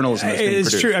journalism that's being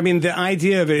produced. It's true. I mean, the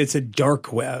idea of it's a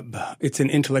dark web. It's an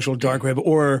intellectual dark web,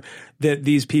 or that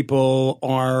these people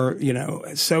are,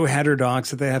 so heterodox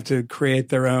that they have to create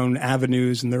their own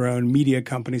avenues and their own media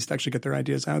companies to actually get their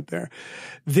ideas out there.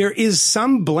 There is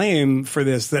some blame for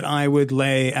this that I would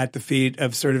lay at the feet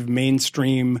of sort of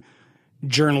mainstream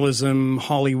journalism,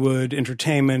 Hollywood,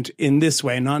 entertainment in this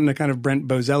way, not in a kind of Brent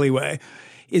Bozelli way,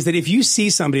 is that if you see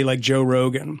somebody like Joe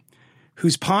Rogan,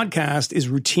 whose podcast is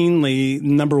routinely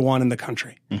number one in the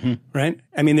country, right?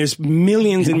 I mean, there's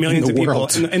millions and millions of people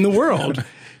in the world,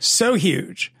 so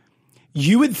huge.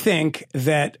 You would think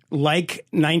that, like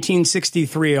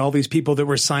 1963, all these people that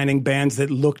were signing bands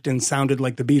that looked and sounded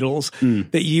like the Beatles,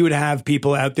 that you would have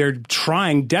people out there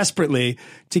trying desperately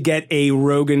to get a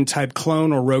Rogan-type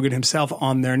clone or Rogan himself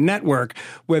on their network,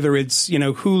 whether it's,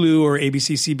 Hulu or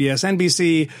ABC, CBS,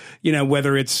 NBC,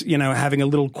 whether it's, having a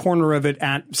little corner of it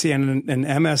at CNN and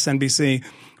MSNBC,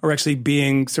 or actually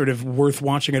being sort of worth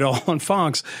watching it all on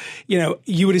Fox.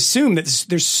 You would assume that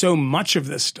there's so much of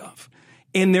this stuff.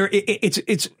 And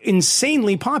it's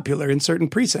insanely popular in certain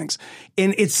precincts.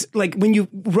 And it's like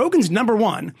Rogan's number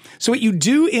one. So what you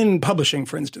do in publishing,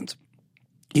 for instance,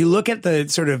 you look at the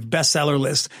sort of bestseller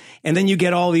list, and then you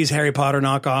get all these Harry Potter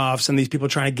knockoffs and these people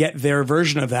trying to get their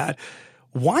version of that.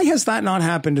 Why has that not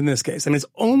happened in this case? I mean,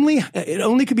 it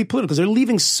only could be political because they're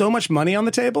leaving so much money on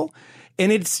the table,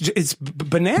 and it's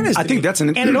bananas. I think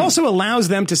and it also allows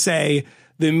them to say,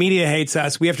 the media hates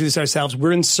us. We have to do this ourselves.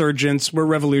 We're insurgents. We're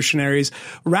revolutionaries.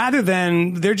 Rather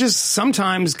than they're just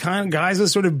sometimes kind of guys with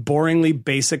sort of boringly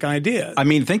basic ideas. I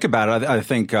mean, think about it. I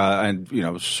think, and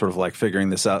sort of like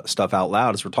figuring this stuff out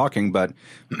loud as we're talking. But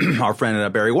our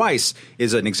friend Barry Weiss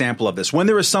is an example of this. When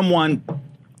there is someone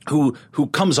who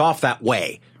comes off that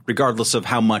way, regardless of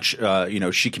how much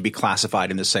she can be classified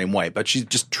in the same way, but she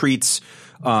just treats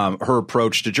her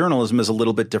approach to journalism is a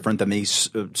little bit different than the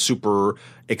super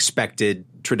expected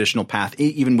traditional path,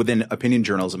 even within opinion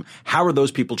journalism. How are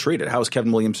those people treated? How is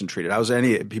Kevin Williamson treated? How is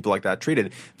any people like that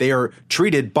treated? They are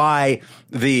treated by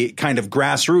the kind of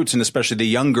grassroots and especially the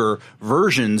younger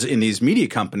versions in these media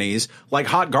companies like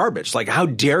hot garbage. Like, how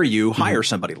dare you hire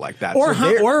somebody like that? Or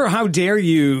how dare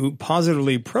you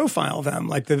positively profile them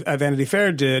like the Vanity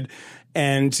Fair did?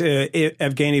 And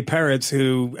Evgeny Peretz,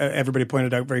 who everybody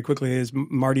pointed out very quickly is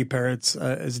Marty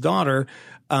Peretz, his daughter.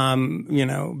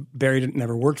 Barry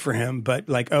never worked for him, but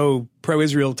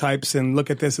pro-Israel types and look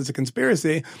at this as a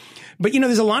conspiracy. But,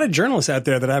 there's a lot of journalists out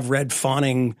there that I've read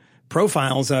fawning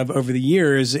profiles of over the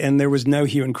years, and there was no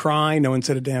hue and cry. No one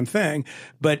said a damn thing.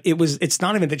 But it's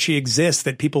not even that she exists,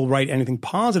 that people write anything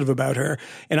positive about her.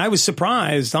 And I was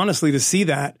surprised, honestly, to see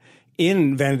that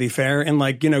in Vanity Fair,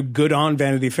 and good on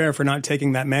Vanity Fair for not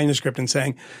taking that manuscript and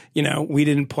saying, we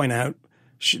didn't point out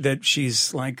that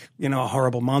she's a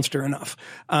horrible monster enough.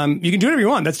 You can do whatever you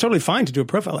want. That's totally fine to do a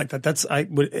profile like that. That's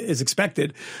is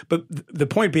expected. But the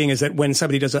point being is that when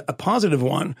somebody does a positive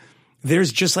one,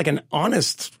 there's just an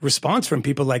honest response from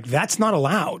people that's not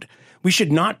allowed. We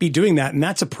should not be doing that. And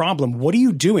that's a problem. What are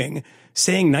you doing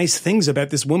saying nice things about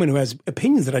this woman who has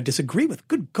opinions that I disagree with?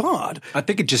 Good God. I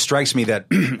think it just strikes me that,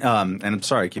 and I'm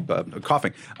sorry, I keep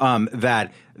coughing,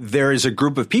 that there is a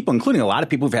group of people, including a lot of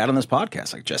people we've had on this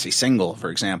podcast, like Jesse Singal, for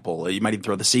example. You might even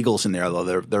throw the Seagulls in there,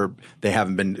 although they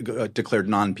haven't been declared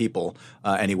non-people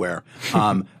anywhere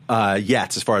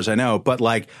yet, as far as I know. But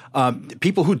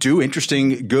people who do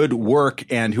interesting, good work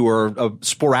and who are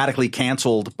sporadically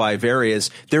canceled by various,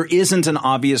 there isn't an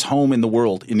obvious home in the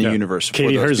world, in the universe.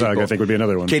 Katie Herzog, people. I think, would be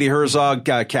another one. Katie Herzog,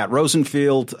 Kat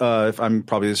Rosenfield, if I'm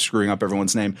probably screwing up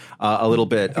everyone's name a little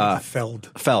bit.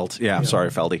 Feld. Yeah. Sorry,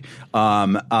 Feldy.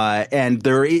 And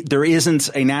there isn't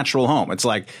a natural home. It's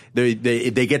like they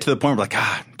get to the point where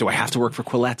do I have to work for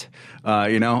Quillette?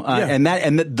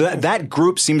 And that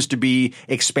group seems to be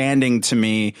expanding to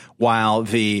me, while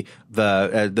the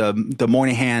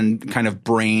Moynihan kind of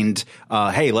brained,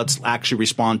 hey, let's actually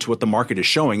respond to what the market is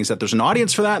showing, is that there's an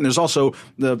audience for that, and there's also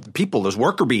the people, those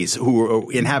worker bees who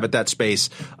inhabit that space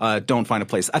don't find a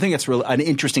place. I think that's really an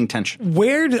interesting tension.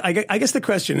 I guess the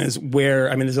question is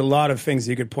where. I mean, there's a lot of things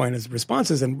you could point as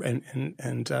responses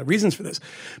and reasons for this,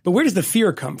 but where does the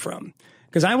fear come from?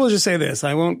 Because I will just say this,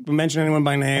 I won't mention anyone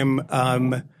by name.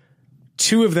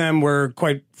 Two of them were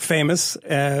quite famous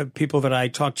people that I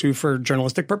talked to for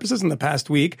journalistic purposes in the past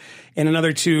week, and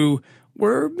another two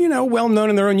were, well known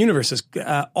in their own universes.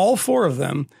 All four of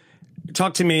them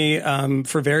talked to me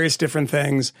for various different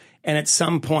things, and at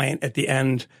some point at the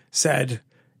end said,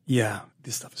 "Yeah,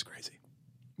 this stuff is crazy."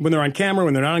 When they're on camera,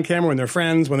 when they're not on camera, when they're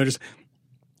friends, when they're just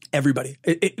everybody.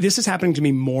 This is happening to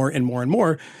me more and more and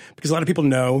more because a lot of people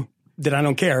know that I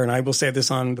don't care, and I will say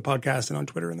this on the podcast and on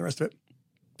Twitter and the rest of it.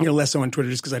 Less so on Twitter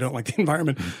just because I don't like the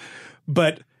environment.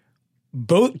 But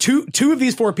two of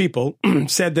these four people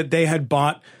said that they had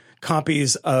bought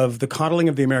copies of The Coddling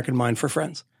of the American Mind for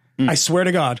friends. I swear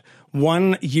to God,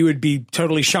 one you would be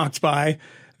totally shocked by.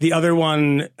 The other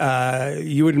one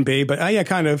you wouldn't be, but yeah,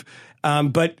 kind of.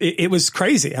 But it was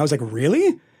crazy. I was like, really?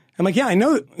 I'm like, yeah, I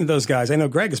know those guys. I know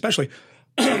Greg especially.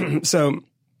 So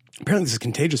apparently this is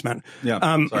contagious, man. Yeah.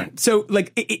 Sorry. So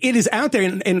it is out there,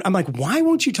 and I'm like, why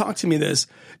won't you talk to me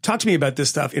about this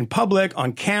stuff in public,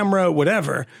 on camera,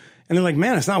 whatever? And they're like,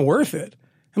 man, it's not worth it.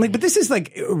 I'm like, but this is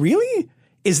really?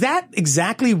 Is that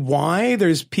exactly why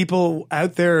there's people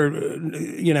out there,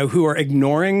 who are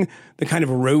ignoring the kind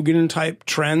of Rogan type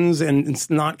trends and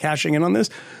not cashing in on this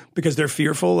because they're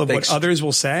fearful of what others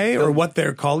will say or what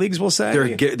their colleagues will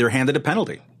say? They're handed a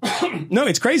penalty. No,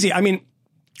 it's crazy. I mean,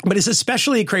 but it's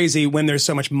especially crazy when there's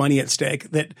so much money at stake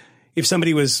that if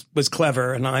somebody was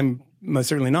clever, and I'm most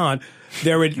certainly not,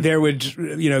 there would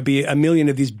be a million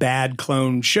of these bad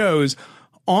clone shows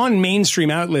on mainstream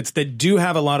outlets that do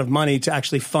have a lot of money to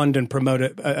actually fund and promote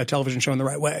a television show in the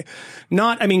right way.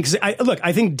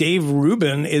 I think Dave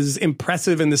Rubin is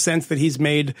impressive in the sense that he's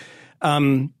made, a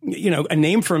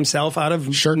name for himself out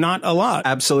of not a lot.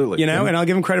 Absolutely. And I'll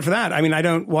give him credit for that. I mean, I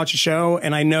don't watch a show,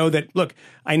 and I know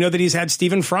that he's had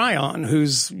Stephen Fry on,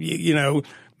 who's,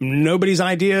 nobody's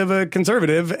idea of a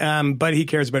conservative, but he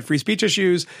cares about free speech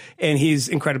issues, and he's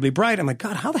incredibly bright. I'm like,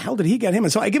 God, how the hell did he get him?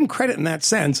 And so I give him credit in that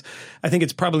sense. I think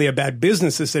it's probably a bad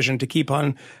business decision to keep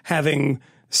on having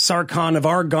Sarkhan of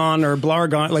Argon or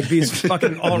Blargon, like these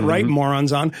fucking alt-right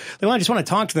morons on. I just want to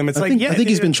talk to them. I think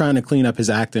he's been trying to clean up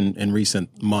his act in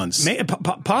recent months.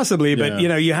 Possibly, but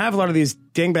you have a lot of these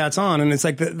dingbats on, and it's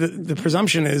like the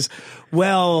presumption is,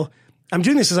 well, I'm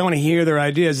doing this because I want to hear their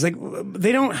ideas. It's like,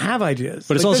 they don't have ideas.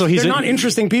 But it's also, they're not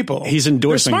interesting people. He's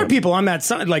endorsing They're smart them. people on that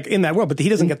side, like in that world, but he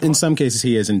doesn't get them. In some cases,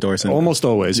 he is endorsing almost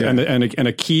them. always. Yeah. And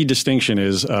a key distinction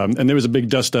is, and there was a big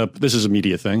dust up. This is a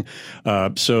media thing.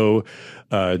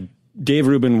 Dave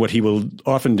Rubin, what he will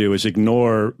often do is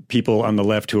ignore people on the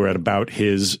left who are at about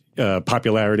his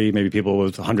popularity, maybe people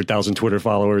with 100,000 Twitter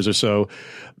followers or so,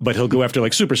 but he'll go after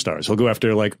like superstars. He'll go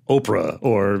after like Oprah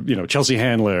or, Chelsea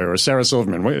Handler or Sarah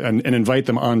Silverman and invite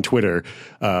them on Twitter.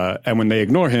 And when they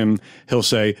ignore him, he'll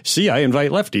say, see, I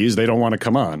invite lefties. They don't want to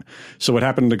come on. So what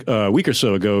happened a week or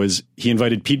so ago is he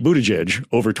invited Pete Buttigieg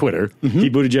over Twitter. Mm-hmm.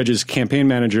 Pete Buttigieg's campaign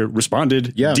manager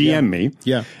responded, DM me.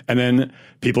 Yeah. And then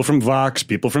people from Vox,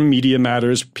 people from Media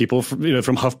Matters, people from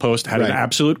HuffPost had an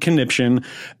absolute conniption.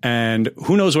 And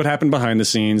who knows what happened behind the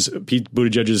scenes. Pete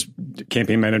Buttigieg's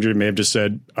campaign manager may have just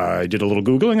said, I did a little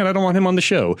Googling and I don't want him on the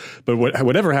show. But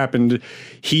whatever happened,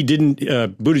 he didn't.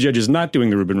 Buttigieg is not doing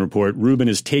the Rubin report. Rubin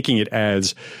is taking it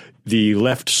as the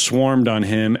left swarmed on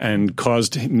him and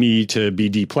caused me to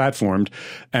be deplatformed.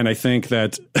 And I think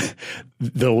that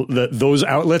those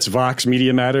outlets, Vox,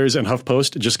 Media Matters, and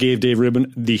HuffPost, just gave Dave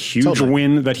Rubin the huge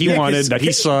win that he wanted, that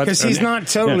he sought. Because he's not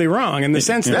totally wrong in the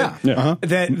sense that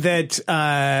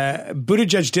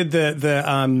Buttigieg did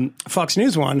the Fox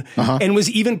News one and was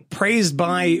even praised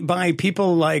by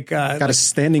people like got a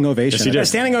standing ovation. Yes, he did. A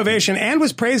standing ovation, and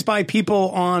was praised by people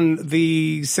on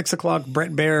the 6 o'clock Bret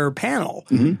Baier panel.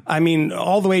 Mm-hmm. I mean,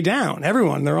 all the way down,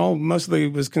 everyone. They're all mostly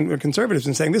conservatives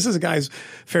and saying this is a guy's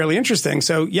fairly interesting.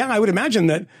 So I would imagine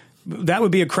that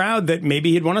would be a crowd that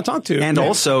maybe he'd want to talk to. And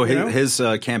also his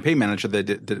campaign manager that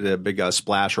did a big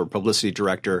splash, or publicity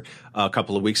director a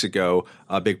couple of weeks ago,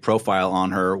 a big profile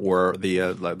on her where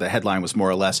the headline was more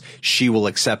or less, she will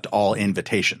accept all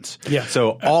invitations. Yeah.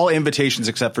 So all invitations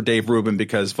except for Dave Rubin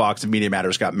because Fox and Media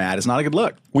Matters got mad is not a good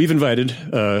look. We've invited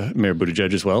Mayor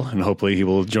Buttigieg as well, and hopefully he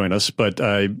will join us. But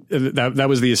that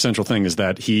was the essential thing, is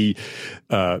that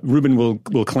Rubin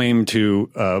will claim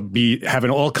to have an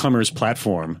all-comers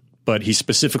platform, but he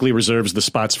specifically reserves the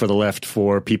spots for the left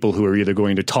for people who are either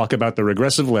going to talk about the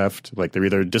regressive left, like they're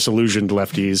either disillusioned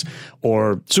lefties,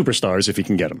 or superstars if he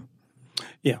can get them.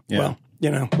 Yeah. Well,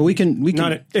 but we can.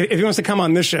 If he wants to come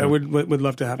on this show, we'd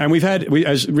love to have him. And we've had,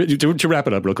 to wrap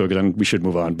it up real quick, then we should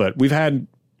move on. But we've had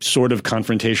sort of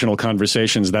confrontational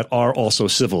conversations that are also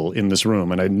civil in this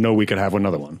room, and I know we could have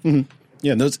another one. Mm-hmm.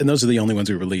 Yeah, and those are the only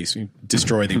ones we release. We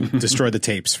destroy the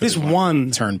tapes. There's one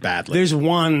turned badly. There's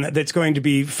one that's going to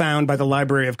be found by the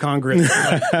Library of Congress.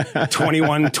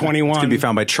 2121. It's going to be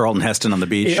found by Charlton Heston on the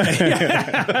beach.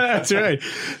 Yeah, that's right.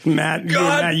 Matt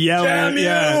yelling. Damn you!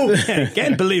 Yeah.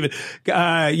 Can't believe it.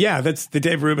 That's the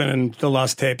Dave Rubin and the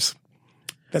Lost Tapes.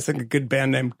 That's like a good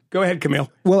band name. Go ahead, Camille.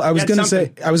 Well, I was going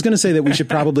to say that we should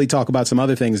probably talk about some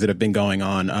other things that have been going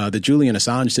on. The Julian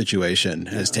Assange situation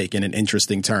has taken an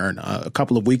interesting turn. A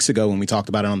couple of weeks ago when we talked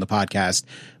about it on the podcast,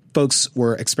 folks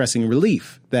were expressing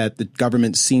relief that the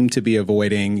government seemed to be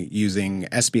avoiding using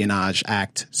Espionage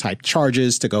Act type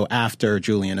charges to go after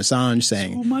Julian Assange,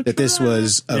 saying that this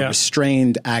was a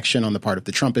restrained action on the part of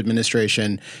the Trump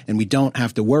administration, and we don't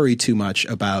have to worry too much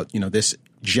about, this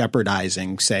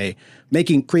jeopardizing,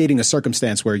 creating a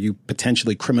circumstance where you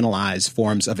potentially criminalize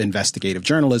forms of investigative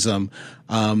journalism.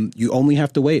 You only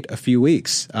have to wait a few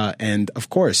weeks. And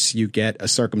of course, you get a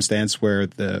circumstance where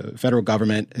the federal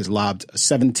government has lobbed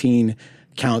 $17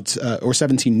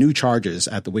 17 new charges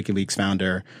at the WikiLeaks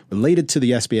founder related to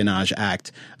the Espionage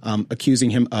Act, accusing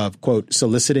him of, quote,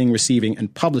 soliciting, receiving,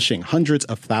 and publishing hundreds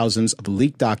of thousands of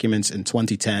leaked documents in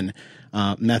 2010,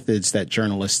 methods that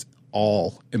journalists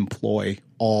all employ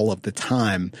all of the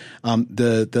time.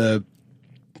 The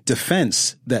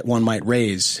defense that one might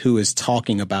raise who is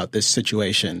talking about this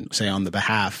situation, say on the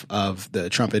behalf of the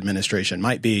Trump administration,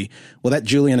 might be, well, that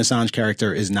Julian Assange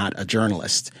character is not a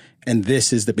journalist. And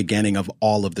this is the beginning of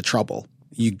all of the trouble.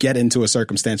 You get into a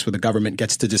circumstance where the government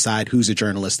gets to decide who's a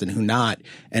journalist and who not.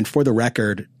 And for the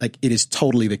record, like, it is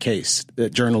totally the case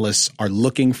that journalists are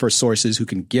looking for sources who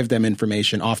can give them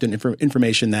information, often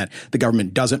information that the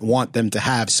government doesn't want them to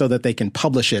have, so that they can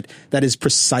publish it. That is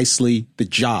precisely the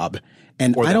job.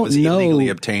 And or that I don't was know, illegally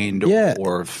obtained yeah.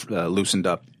 or loosened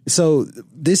up. So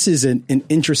this is an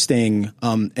interesting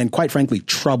and quite frankly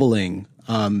troubling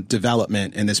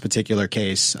development in this particular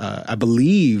case. I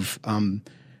believe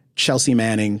Chelsea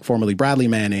Manning, formerly Bradley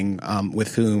Manning,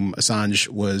 with whom Assange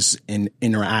was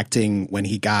interacting when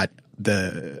he got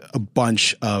a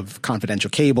bunch of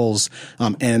confidential cables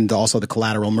and also the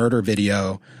collateral murder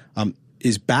video,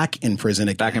 is back in prison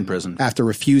again. Back in prison. After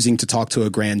refusing to talk to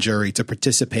a grand jury to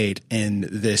participate in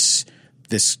this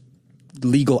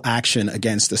legal action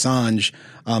against Assange.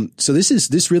 So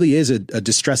this really is a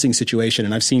distressing situation.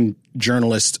 And I've seen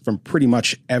journalists from pretty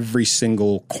much every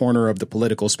single corner of the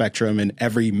political spectrum and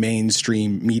every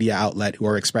mainstream media outlet who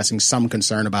are expressing some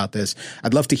concern about this.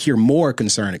 I'd love to hear more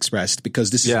concern expressed,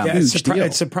 because this is a huge deal.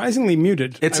 It's surprisingly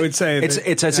muted. I would say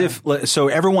it's as if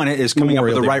everyone is coming up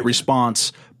with the right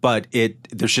response, but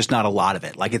there's just not a lot of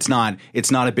it. Like, it's not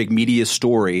a big media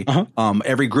story.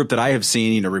 Every group that I have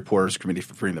seen, Reporters Committee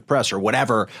for Freedom of the Press or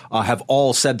whatever, have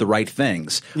all said the right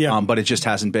things. Yeah. But it just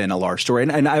hasn't been a large story.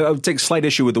 And I would take slight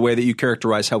issue with the way that you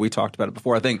characterize how we talked about it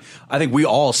before. I think we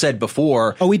all said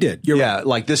before. Oh, we did. You're right.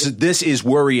 Like, this is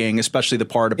worrying, especially the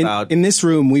part about in this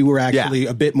room. We were actually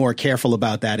a bit more careful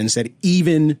about that and said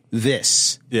even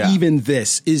this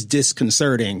is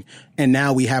disconcerting. And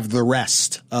now we have the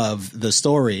rest of the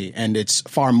story, and it's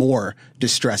far more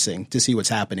distressing to see what's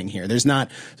happening here. There's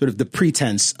not sort of the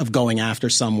pretense of going after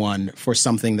someone for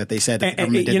something that they said that the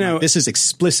government did not. This is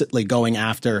explicitly going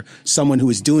after someone who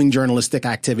is doing journalistic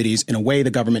activities in a way the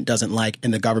government doesn't like,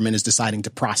 and the government is deciding to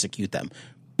prosecute them.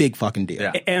 Big fucking deal.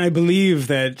 Yeah. And I believe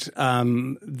that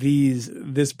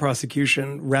this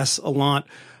prosecution rests a lot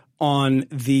on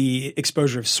the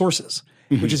exposure of sources.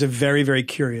 Which is a very, very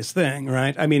curious thing,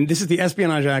 right? I mean, this is the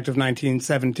Espionage Act of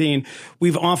 1917.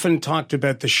 We've often talked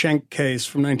about the Schenck case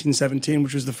from 1917,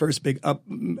 which was the first big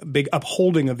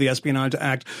upholding of the Espionage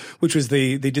Act, which was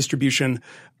the distribution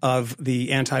of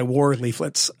the anti-war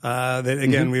leaflets that,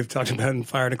 again, we've talked about in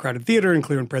Fire in a Crowded Theater and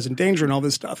Clear and Present Danger and all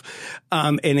this stuff.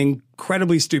 An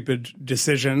incredibly stupid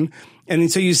decision. And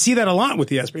so you see that a lot with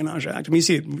the Espionage Act. I mean, you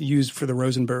see it used for the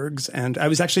Rosenbergs, and I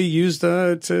was actually used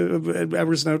Edward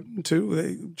Snowden too.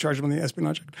 They charged him on the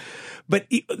Espionage Act. But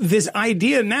this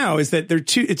idea now is that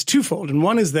it's twofold, and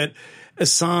one is that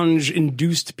Assange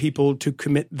induced people to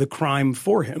commit the crime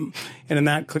for him, and in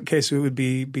that case, it would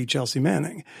be Chelsea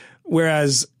Manning.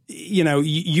 Whereas,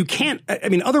 you can't. I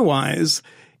mean, otherwise,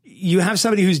 you have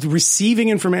somebody who's receiving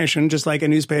information just like a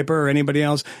newspaper or anybody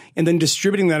else, and then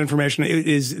distributing that information. It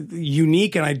is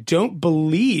unique, and I don't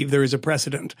believe there is a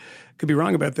precedent, could be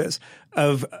wrong about this,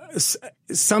 of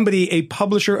somebody, a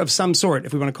publisher of some sort,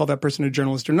 if we want to call that person a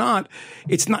journalist or not.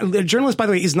 It's not, a journalist, by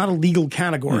the way, is not a legal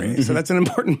category. Mm-hmm. So that's an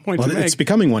important point to make. It's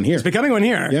becoming one here. It's becoming one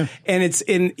here. Yeah. And it's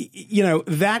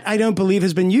that I don't believe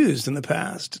has been used in the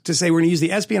past to say we're going to use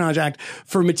the Espionage Act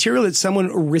for material that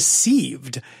someone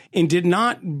received and did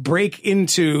not break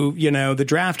into, the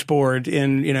draft board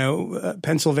in,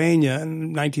 Pennsylvania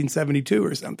in 1972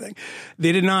 or something.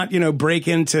 They did not, break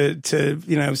into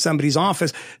somebody's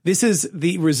office. This is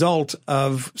the result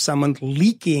of someone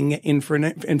leaking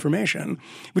information,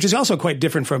 which is also quite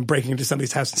different from breaking into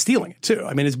somebody's house and stealing it too.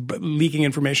 I mean, it's leaking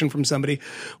information from somebody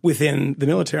within the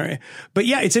military. But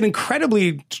yeah, it's an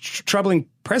incredibly troubling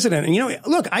precedent. And,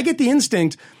 look, I get the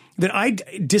instinct that I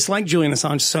dislike Julian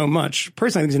Assange so much.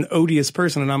 Personally, I think he's an odious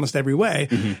person in almost every way.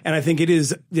 Mm-hmm. And I think it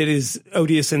is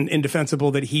odious and indefensible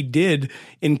that he did,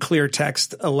 in clear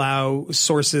text, allow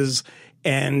sources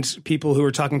and people who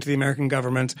are talking to the American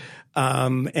government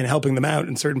and helping them out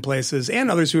in certain places,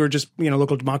 and others who are just,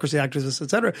 local democracy activists, et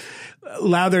cetera,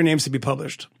 allow their names to be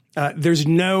published. There's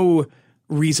no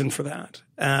reason for that.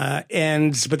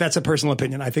 But that's a personal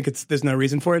opinion. I think there's no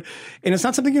reason for it. And it's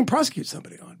not something you can prosecute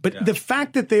somebody on. But the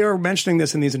fact that they are mentioning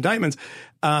this in these indictments,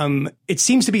 it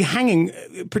seems to be hanging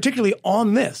particularly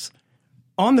on this,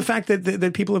 on the fact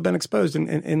that people have been exposed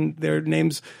and their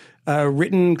names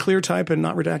written clear type and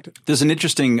not redacted. There's an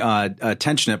interesting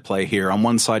tension at play here. On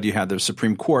one side, you have the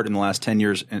Supreme Court in the last 10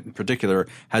 years in particular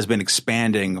has been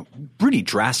expanding pretty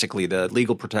drastically the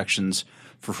legal protections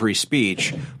for free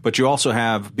speech. But you also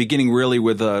have, beginning really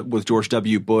with George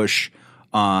W. Bush,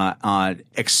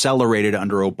 accelerated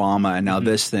under Obama, and now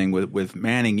this thing with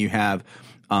Manning, you have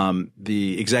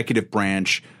the executive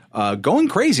branch going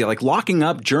crazy, like locking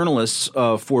up journalists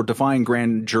for defying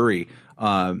grand jury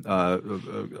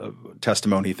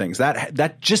testimony things.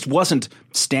 That just wasn't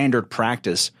standard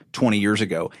practice 20 years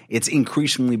ago. It's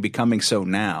increasingly becoming so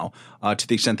now, to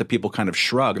the extent that people kind of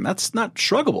shrug, and that's not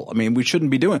shruggable. I mean, we shouldn't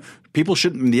be doing. People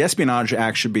shouldn't. The Espionage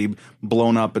Act should be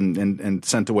blown up and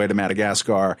sent away to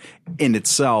Madagascar in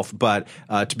itself. But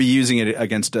to be using it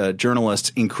against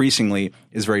journalists increasingly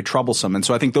is very troublesome. And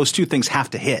so I think those two things have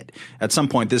to hit at some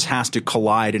point. This has to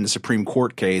collide in a Supreme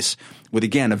Court case with,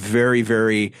 again, a very,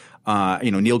 very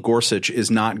Neil Gorsuch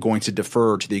is not going to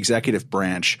defer to the executive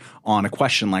branch on a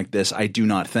question like this, I do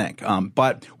not think.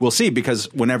 But we'll see,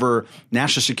 because whenever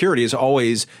national security is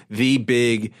always the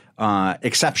big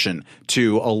exception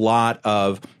to a lot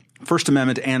of First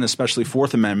Amendment and especially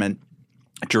Fourth Amendment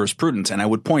jurisprudence. And I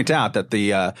would point out that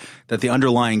the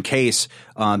underlying case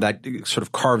that sort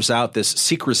of carves out this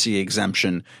secrecy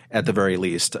exemption at the very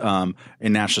least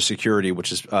in national security,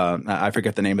 which is I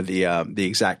forget the name of the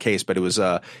exact case, but it was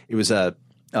a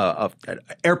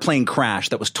airplane crash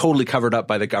that was totally covered up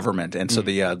by the government, and so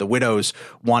the widows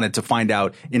wanted to find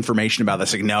out information about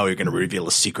this. Like, no, you're going to reveal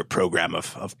a secret program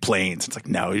of planes. It's like,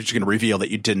 no, you're just going to reveal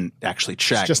that you didn't actually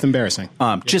check. It's just embarrassing.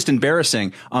 Just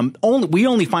embarrassing. We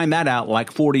only find that out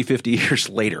like 40, 50 years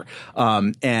later.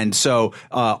 And so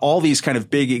all these kind of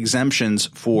big exemptions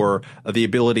for the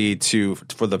ability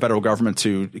for the federal government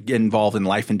to get involved in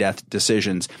life and death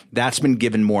decisions, that's been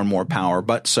given more and more power,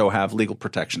 but so have legal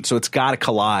protection. So it's got to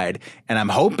collide. And I'm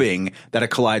hoping that it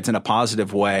collides in a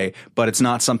positive way, but it's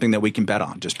not something that we can bet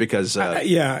on just because.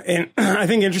 Yeah. And I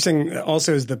think interesting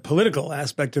also is the political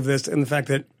aspect of this, and the fact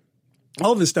that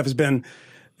all of this stuff has been,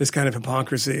 this kind of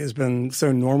hypocrisy has been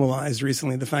so normalized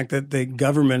recently. The fact that the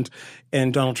government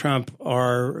and Donald Trump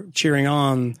are cheering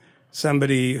on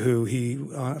somebody who he,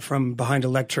 from behind a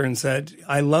lectern, said,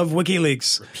 I love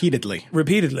WikiLeaks.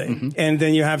 Repeatedly. Mm-hmm. And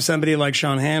then you have somebody like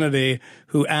Sean Hannity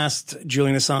who asked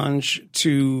Julian Assange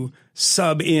to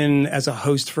sub in as a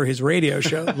host for his radio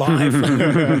show live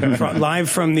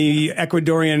from the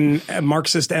Ecuadorian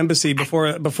Marxist embassy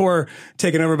before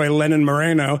taken over by Lenin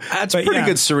Moreno. That's pretty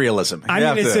good surrealism.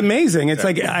 I mean, it's amazing. It's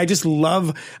like, I just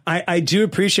love, I do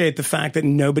appreciate the fact that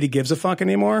nobody gives a fuck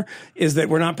anymore, is that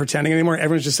we're not pretending anymore.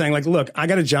 Everyone's just saying, like, look, I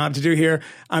got a job to do here.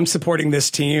 I'm supporting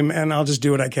this team, and I'll just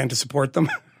do what I can to support them.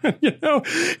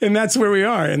 And that's where we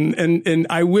are. And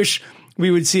I wish we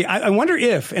would see. I wonder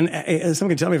if, and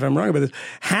someone can tell me if I'm wrong about this,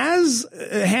 has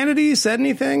Hannity said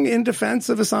anything in defense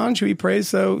of Assange, who he praised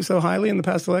so highly in the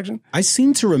past election? I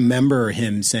seem to remember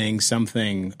him saying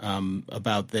something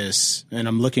about this, and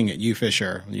I'm looking at you,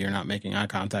 Fisher. You're not making eye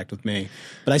contact with me,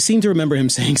 but I seem to remember him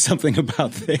saying something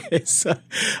about this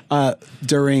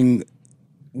during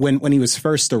when he was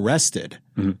first arrested,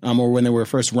 or when there were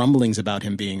first rumblings about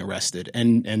him being arrested,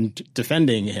 and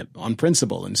defending him on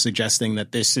principle and suggesting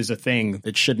that this is a thing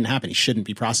that shouldn't happen. He shouldn't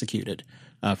be prosecuted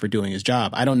for doing his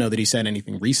job. I don't know that he said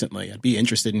anything recently. I'd be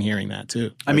interested in hearing that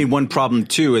too. I mean, one problem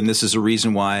too, and this is a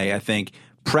reason why I think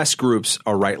press groups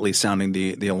are rightly sounding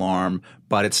the alarm,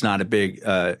 but it's not a big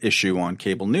issue on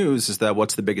cable news, is that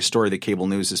what's the biggest story that cable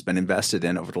news has been invested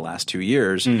in over the last 2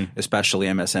 years, especially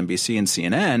MSNBC and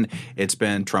CNN? It's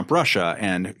been Trump-Russia,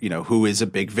 and who is a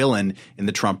big villain in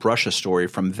the Trump-Russia story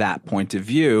from that point of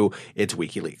view? It's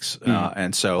WikiLeaks.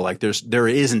 And so like there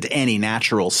isn't any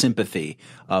natural sympathy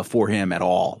for him at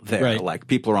all there. Right. Like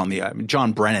people are on the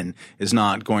John Brennan is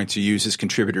not going to use his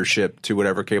contributorship to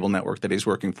whatever cable network that he's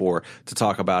working for to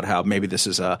talk about how maybe this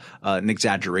is an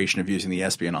exaggeration of using the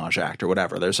Espionage Act or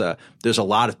whatever. There's a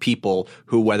lot of people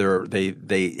who, whether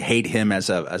they hate him as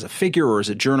a figure or as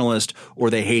a journalist, or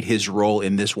they hate his role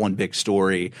in this one big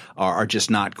story, are just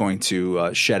not going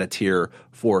to shed a tear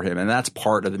for him, and that's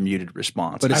part of the muted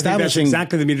response. But I think that's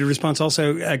exactly the muted response.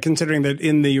 Also, considering that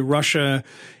in the Russia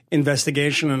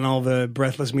investigation and all the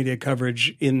breathless media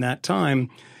coverage in that time,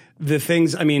 the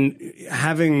things, I mean,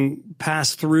 having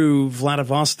passed through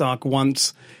Vladivostok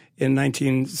once in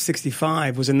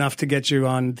 1965 was enough to get you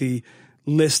on the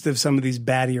list of some of these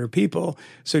baddier people.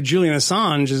 So Julian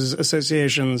Assange's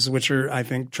associations, which are, I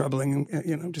think,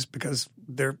 troubling, just because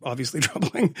they're obviously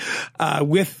troubling,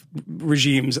 with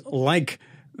regimes like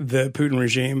the Putin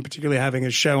regime, particularly having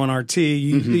a show on RT. They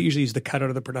usually use the cutout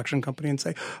of the production company and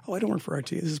say, "Oh, I don't work for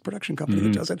RT. This is a production company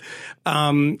that does it."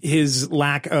 His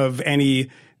lack of any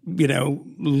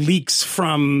leaks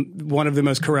from one of the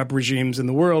most corrupt regimes in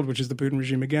the world, which is the Putin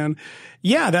regime again.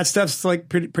 Yeah, that stuff's like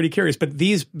pretty curious. But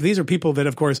these are people that,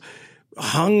 of course,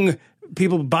 hung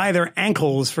people by their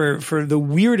ankles for the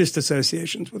weirdest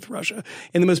associations with Russia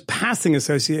and the most passing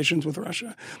associations with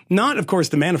Russia. Not, of course,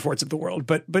 the Manaforts of the world,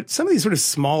 but some of these sort of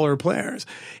smaller players.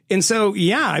 And so,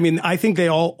 yeah, I mean, I think they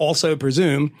all also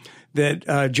presume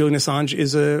that Julian Assange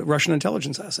is a Russian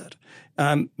intelligence asset.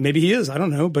 Maybe he is. I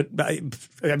don't know. But I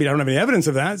don't have any evidence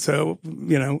of that. So,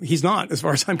 he's not, as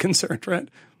far as I'm concerned, right?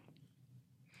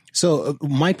 So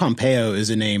Mike Pompeo is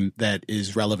a name that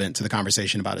is relevant to the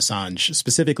conversation about Assange,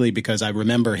 specifically because I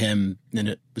remember him,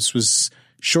 and this was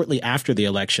shortly after the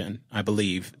election, I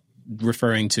believe,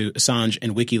 referring to Assange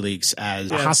and WikiLeaks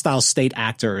as a hostile state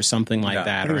actor or something like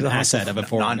that, or an asset of a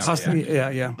foreign government.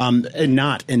 And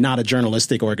not a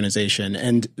journalistic organization.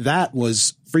 And that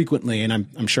was frequently, and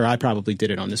I'm sure I probably did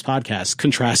it on this podcast,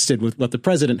 contrasted with what the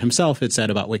president himself had said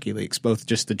about WikiLeaks, both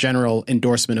just the general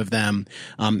endorsement of them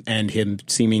and him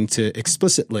seeming to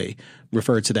explicitly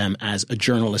refer to them as a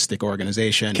journalistic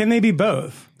organization. Can they be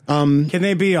both? Can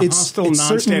they be a hostile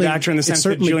non-state actor in the sense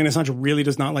that Julian Assange really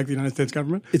does not like the United States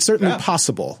government? It's certainly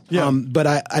possible. Yeah. But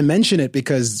I mention it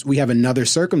because we have another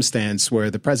circumstance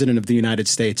where the president of the United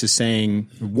States is saying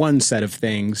one set of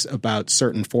things about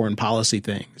certain foreign policy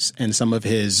things, and some of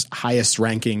his highest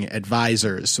ranking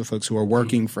advisors, so folks who are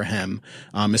working for him,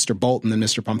 Mr. Bolton and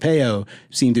Mr. Pompeo,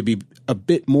 seem to be a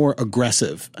bit more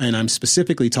aggressive. And I'm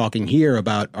specifically talking here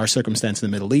about our circumstance in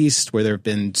the Middle East, where there have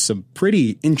been some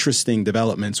pretty interesting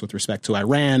developments with respect to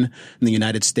Iran and the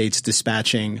United States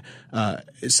dispatching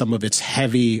some of its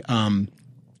heavy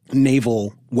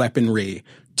naval weaponry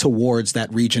towards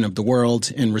that region of the world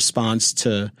in response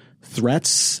to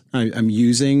threats. I'm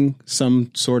using some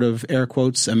sort of air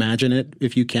quotes, imagine it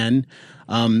if you can.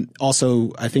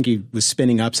 Also, I think he was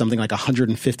spinning up something like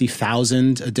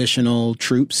 150,000 additional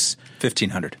troops.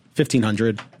 1,500.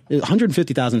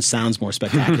 150,000 sounds more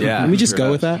spectacular. Yeah, can we just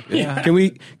go with that? Yeah. Can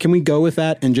we go with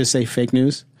that and just say fake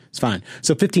news? It's fine.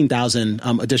 So 15,000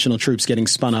 additional troops getting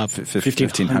spun up.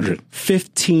 1,500.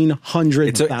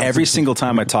 1,500. So every single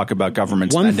time I talk about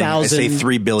government spending, I say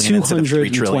 $3 billion instead of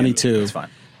 $3 trillion. It's fine.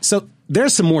 So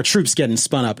there's some more troops getting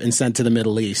spun up and sent to the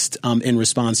Middle East in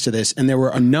response to this. And there were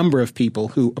a number of people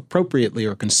who appropriately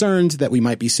are concerned that we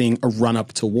might be seeing a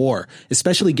run-up to war,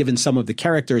 especially given some of the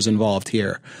characters involved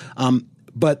here.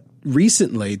 But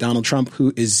recently, Donald Trump,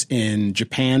 who is in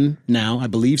Japan now, I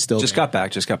believe still. Just got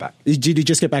back. Did he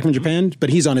just get back from Japan? But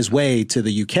he's on his way to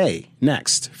the UK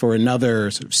next for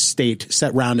another sort of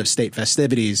set round of state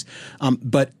festivities.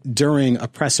 But during a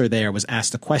presser there was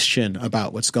asked a question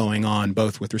about what's going on,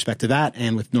 both with respect to that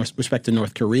and with respect to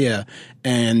North Korea.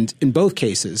 And in both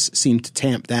cases seemed to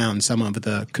tamp down some of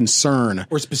the concern.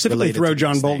 Or specifically throw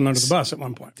John Bolton under the bus at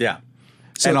one point. Yeah.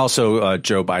 And also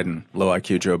Joe Biden, low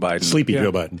IQ Joe Biden. Sleepy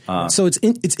Joe Biden. So it's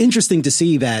interesting to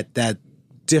see that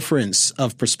difference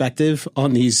of perspective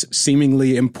on these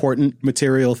seemingly important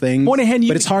material things. But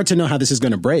it's hard to know how this is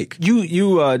going to break.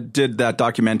 You did that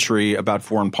documentary about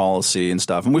foreign policy and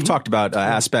stuff, and we've talked about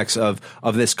aspects of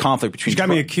this conflict between. You got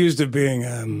me accused of being a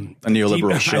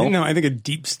neoliberal shill. No, I think a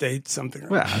deep state something.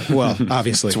 Well,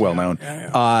 obviously, it's well known.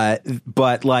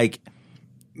 But like.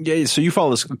 Yeah, so you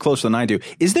follow this closer than I do.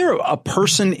 Is there a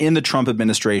person in the Trump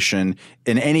administration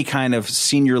in any kind of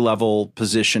senior level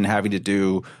position having to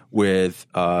do with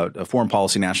foreign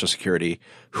policy, national security,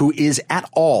 who is at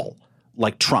all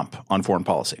like Trump on foreign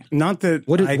policy? Not that.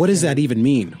 What does that even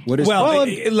mean?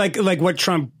 Like what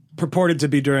Trump purported to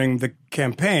be during the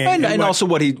campaign, and also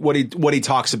what he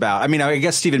talks about. I mean, I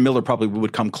guess Stephen Miller probably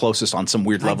would come closest on some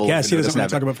weird level. Yes, he doesn't want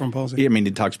to talk about foreign policy. I mean,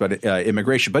 he talks about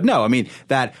immigration, but no, I mean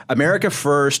that America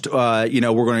first. We're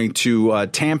going to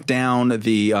tamp down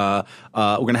the.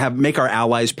 We're going to make our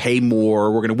allies pay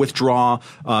more. We're going to withdraw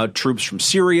troops from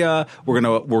Syria. We're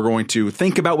going to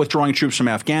think about withdrawing troops from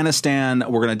Afghanistan.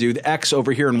 We're going to do the X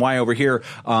over here and Y over here.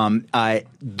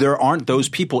 There aren't those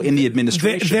people in the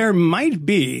administration. There might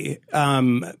be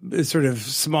sort of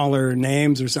smaller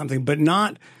names or something, but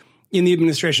not in the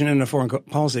administration in a foreign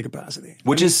policy capacity.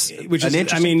 Which is an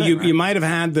interesting thing, right? You might have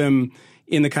had them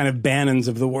in the kind of Bannons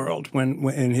of the world when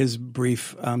in his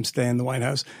brief stay in the White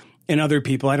House. And other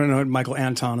people, I don't know what Michael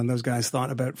Anton and those guys thought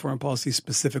about foreign policy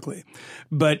specifically.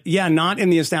 But yeah, not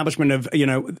in the establishment of,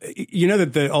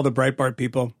 that all the Breitbart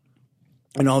people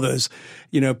And all those,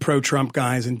 pro-Trump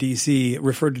guys in D.C.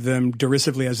 referred to them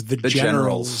derisively as the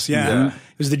generals. Yeah.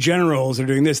 It was the generals that are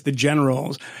doing this, the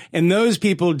generals. And those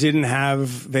people didn't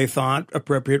have, they thought,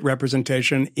 appropriate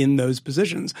representation in those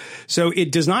positions. So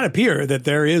it does not appear that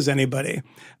there is anybody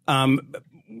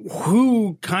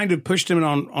who kind of pushed him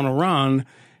on Iran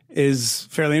is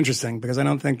fairly interesting, because I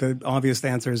don't think the obvious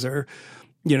answers are,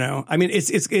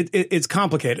 it's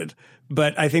complicated.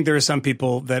 But I think there are some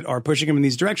people that are pushing him in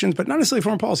these directions, but not necessarily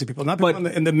foreign policy people. Not people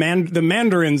the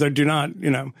mandarins do not,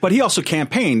 But he also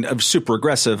campaigned super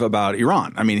aggressive about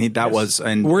Iran. I mean, that was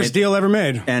worst deal ever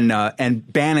made.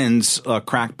 And Bannon's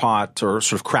crackpot, or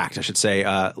sort of cracked, I should say,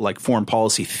 like foreign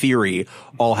policy theory,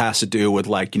 all has to do with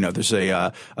there's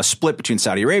a split between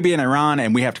Saudi Arabia and Iran,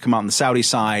 and we have to come out on the Saudi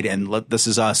side, and this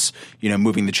is us,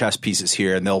 moving the chess pieces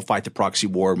here, and they'll fight the proxy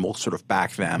war, and we'll sort of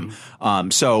back them.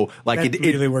 It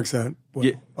really works out.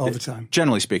 All the time.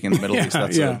 Generally speaking, in the Middle East,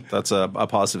 that's a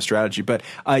positive strategy. But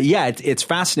it's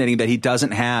fascinating that he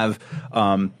doesn't have.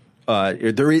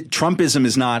 Trumpism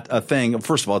is not a thing.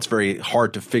 First of all, it's very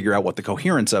hard to figure out what the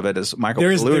coherence of it is. Michael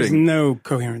was alluding. There's no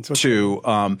coherence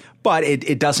to, but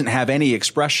it doesn't have any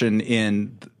expression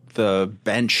in the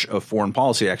bench of foreign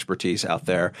policy expertise out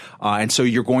there, and so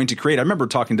you're going to create. I remember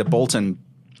talking to Bolton.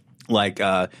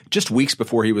 Just weeks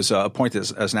before he was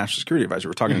appointed as national security advisor,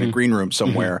 we're talking in a green room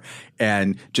somewhere,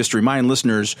 and just to remind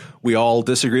listeners, we all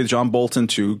disagree with John Bolton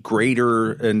to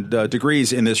greater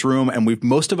degrees in this room, and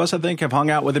most of us, I think, have hung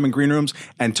out with him in green rooms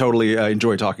and totally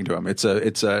enjoy talking to him.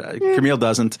 Camille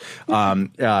doesn't. I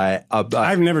don't think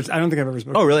I've ever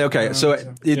spoken. Oh, really? Okay,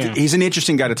 he's an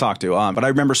interesting guy to talk to. But I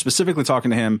remember specifically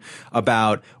talking to him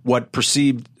about what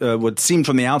seemed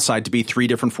from the outside to be three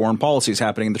different foreign policies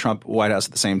happening in the Trump White House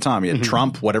at the same time. You had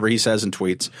Trump, whatever he says in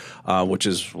tweets, which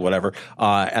is whatever.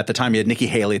 At the time, you had Nikki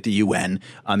Haley at the UN.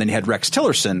 And then you had Rex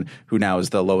Tillerson, who now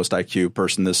is the lowest IQ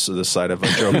person this side of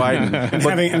Joe Biden.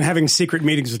 and having secret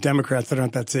meetings with Democrats that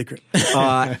aren't that secret.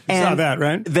 Saw that,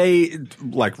 right? They,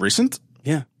 recent?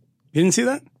 Yeah. You didn't see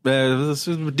that?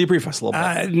 Debrief us a little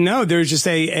bit. No, there's just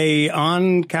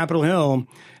on Capitol Hill.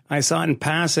 I saw it in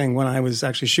passing when I was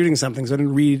actually shooting something, so I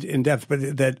didn't read in depth,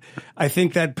 but that I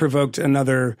think that provoked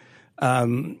another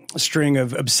string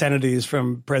of obscenities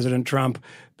from President Trump,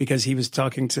 because he was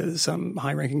talking to some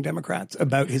high-ranking Democrats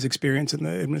about his experience in the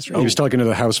administration. He was talking to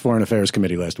the House Foreign Affairs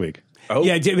Committee last week. Oh,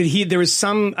 yeah, but there was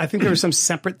some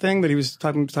separate thing that he was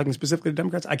talking specifically to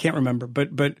Democrats. I can't remember, but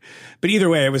either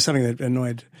way, it was something that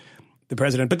annoyed the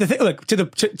president. But the thing, look,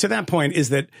 to that point, is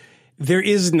that there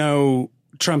is no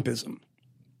Trumpism.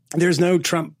 There's no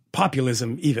Trump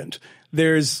populism even.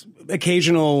 There's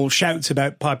occasional shouts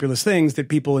about populist things that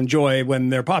people enjoy when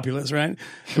they're populist, right?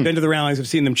 I've been to the rallies, I've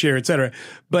seen them cheer, et cetera.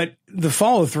 But the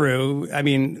follow through, I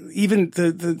mean, even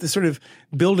the sort of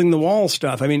building the wall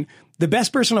stuff, I mean, the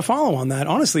best person to follow on that,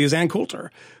 honestly, is Ann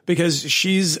Coulter, because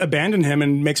she's abandoned him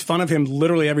and makes fun of him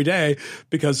literally every day,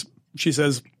 because she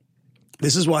says,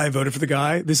 this is why I voted for the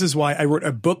guy. This is why I wrote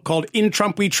a book called In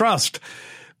Trump We Trust,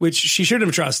 which she should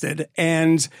have trusted.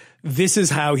 And this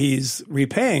is how he's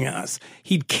repaying us.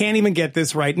 He can't even get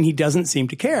this right, and he doesn't seem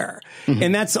to care.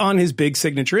 And that's on his big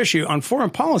signature issue. On foreign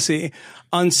policy,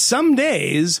 on some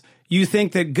days, you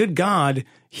think that, good God,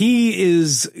 he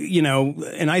is,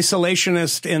 an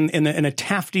isolationist in a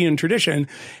Taftian tradition.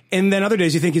 And then other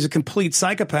days you think he's a complete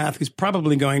psychopath who's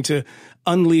probably going to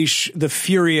unleash the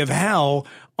fury of hell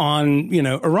on,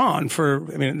 Iran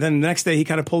then the next day he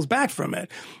kind of pulls back from it.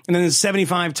 And then there's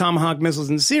 75 Tomahawk missiles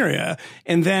in Syria.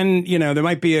 And then, there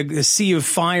might be a sea of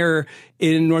fire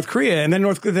in North Korea. And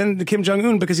then Kim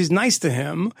Jong-un, because he's nice to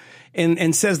him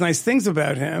and says nice things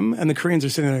about him. And the Koreans are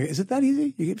sitting there, is it that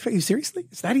easy? You seriously?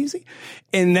 It's that easy?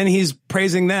 And then he's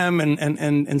praising them and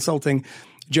insulting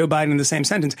Joe Biden in the same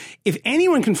sentence. If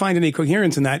anyone can find any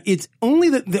coherence in that, it's only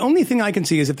the only thing I can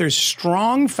see is if there's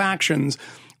strong factions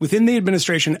within the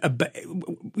administration,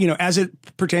 as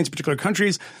it pertains to particular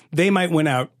countries, they might win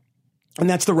out. And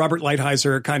that's the Robert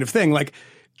Lighthizer kind of thing. Like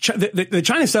the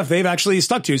China stuff, they've actually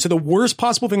stuck to. So the worst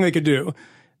possible thing they could do,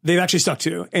 they've actually stuck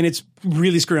to. And it's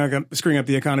really screwing up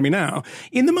the economy now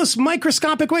in the most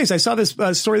microscopic ways. I saw this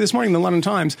story this morning in the London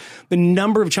Times. The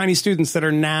number of Chinese students that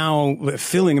are now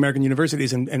filling American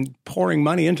universities and pouring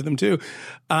money into them too,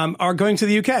 are going to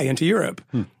the UK and to Europe.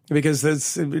 Because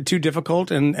it's too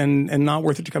difficult and not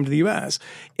worth it to come to the U.S.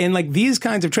 And like these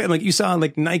kinds of trade, like you saw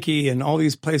like Nike and all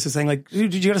these places saying like,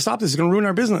 dude, you got to stop this. It's going to ruin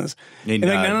our business.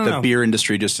 The beer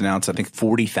industry just announced, I think,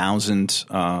 40,000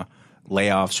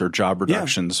 layoffs or job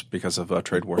reductions because of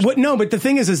trade wars. No, but the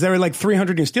thing is there are like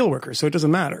 300 new steelworkers, so it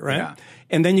doesn't matter, right? Yeah.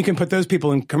 And then you can put those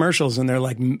people in commercials and they're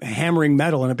like hammering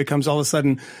metal and it becomes all of a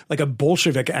sudden like a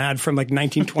Bolshevik ad from like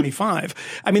 1925.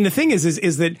 I mean, the thing is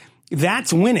that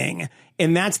that's winning,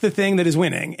 and that's the thing that is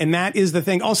winning. And that is the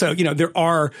thing. Also, there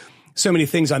are so many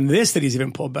things on this that he's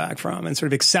even pulled back from, and sort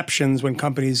of exceptions when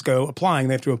companies go applying.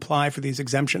 They have to apply for these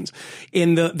exemptions.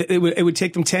 It would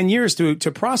take them 10 years to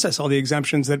process all the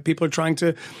exemptions that people are trying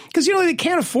to, because they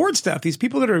can't afford stuff. These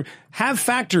people that have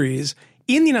factories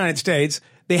in the United States,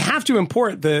 they have to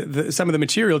import some of the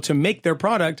material to make their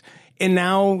product. And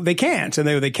now they can't, and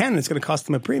they can. And it's going to cost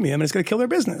them a premium, and it's going to kill their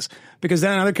business because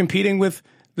then now they're competing with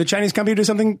the Chinese company to do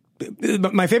something.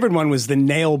 My favorite one was the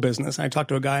nail business. I talked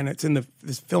to a guy, and it's in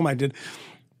this film I did.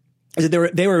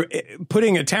 They were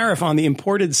putting a tariff on the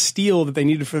imported steel that they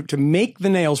needed to make the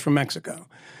nails from Mexico,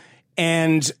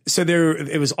 and so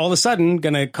it was all of a sudden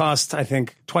going to cost, I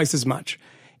think, twice as much.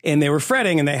 And they were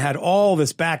fretting, and they had all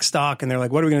this back stock, and they're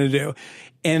like, "What are we going to do?"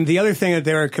 And the other thing that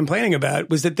they were complaining about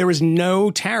was that there was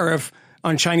no tariff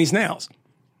on Chinese nails.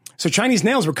 So Chinese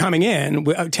nails were coming in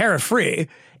tariff free.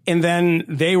 And then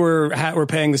they were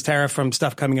paying this tariff from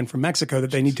stuff coming in from Mexico that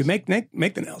they need to make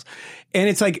the nails. And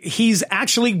it's like he's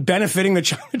actually benefiting the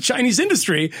Chinese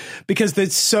industry because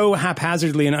it's so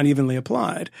haphazardly and unevenly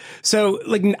applied. So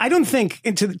like I don't think,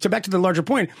 to back to the larger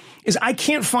point, is I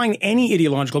can't find any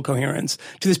ideological coherence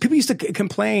to this. People used to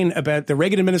complain about the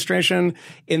Reagan administration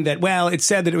in that, well, it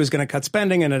said that it was going to cut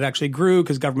spending and it actually grew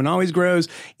because government always grows.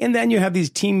 And then you have these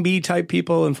Team B type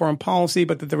people in foreign policy,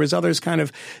 but that there was others kind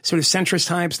of sort of centrist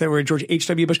types that were George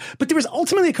H.W. Bush. But there was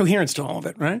ultimately a coherence to all of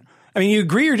it, right? I mean, you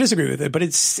agree or disagree with it, but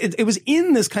it was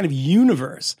in this kind of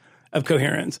universe of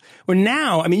coherence where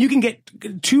now, I mean, you can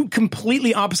get two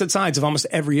completely opposite sides of almost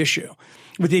every issue,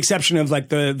 with the exception of like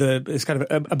it's kind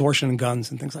of abortion and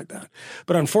guns and things like that.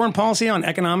 But on foreign policy, on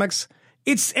economics,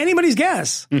 it's anybody's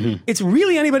guess. Mm-hmm. It's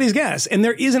really anybody's guess. And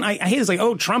there isn't, I hate it's like,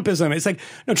 oh, Trumpism. It's like,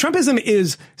 no, Trumpism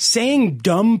is saying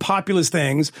dumb populist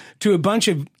things to a bunch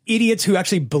of idiots who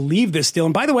actually believe this still.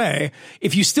 And by the way,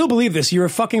 if you still believe this, you're a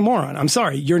fucking moron. I'm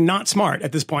sorry. You're not smart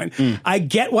at this point. I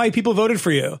get why people voted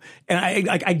for you. And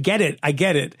I get it. I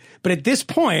get it. But at this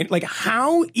point, like,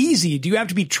 how easy do you have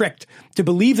to be tricked to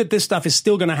believe that this stuff is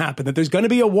still going to happen, that there's going to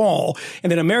be a wall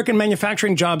and that American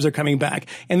manufacturing jobs are coming back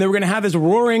and that we're going to have this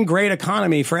roaring great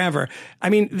economy forever? I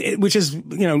mean, which is,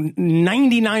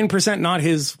 99% not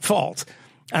his fault.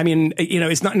 I mean,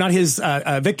 it's not his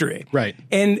victory. Right.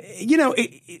 And,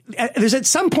 there's at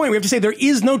some point we have to say there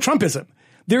is no Trumpism.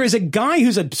 There is a guy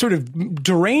who's a sort of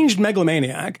deranged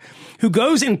megalomaniac who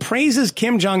goes and praises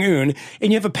Kim Jong-un.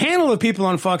 And you have a panel of people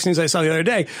on Fox News I saw the other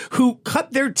day who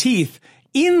cut their teeth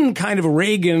in kind of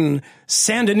Reagan,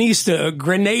 Sandinista,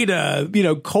 Grenada,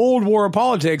 Cold War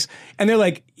politics. And they're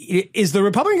like, is the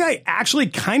Republican guy actually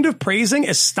kind of praising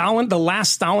as Stalin, the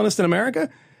last Stalinist in America?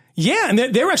 Yeah, and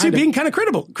they're actually being kind of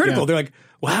critical. Yeah. They're like,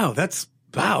 wow.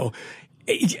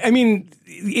 I mean,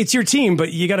 it's your team,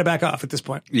 but you got to back off at this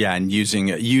point. Yeah, and using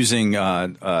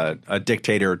a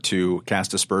dictator to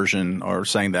cast aspersion or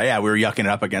saying that, yeah, we were yucking it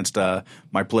up against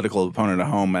my political opponent at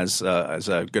home as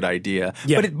a good idea.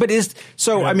 Yeah.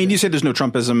 I mean, you say there's no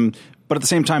Trumpism, but at the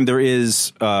same time, there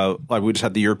is, like we just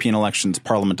had the European elections,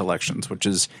 parliament elections, which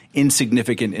is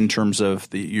insignificant in terms of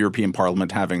the European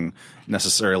Parliament having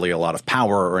necessarily a lot of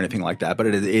power or anything like that. But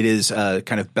it is a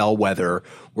kind of bellwether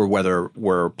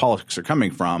where politics are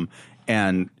coming from.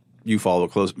 And you follow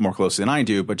more closely than I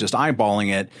do, but just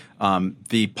eyeballing it,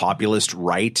 the populist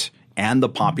right and the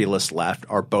populist left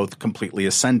are both completely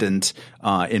ascendant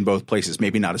in both places.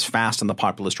 Maybe not as fast on the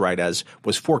populist right as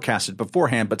was forecasted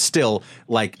beforehand, but still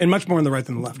and much more on the right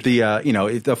than the left. The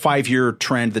the 5-year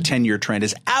trend, the 10-year trend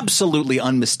is absolutely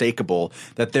unmistakable.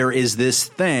 That there is this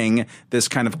thing, this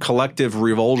kind of collective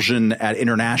revulsion at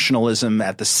internationalism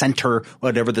at the center,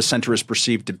 whatever the center is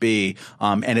perceived to be,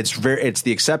 and it's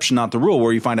the exception, not the rule,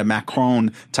 where you find a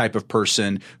Macron type of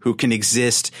person who can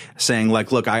exist, saying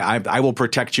like, look, I will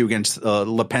protect you against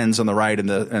Le Pen's on the right and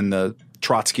the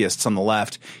Trotskyists on the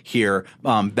left here.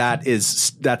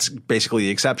 That's basically the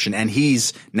exception. And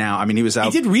he's now, I mean, he was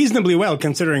out. He did reasonably well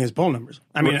considering his poll numbers.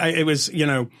 I mean, it was,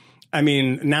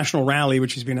 National Rally,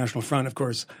 which used to be National Front, of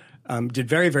course, did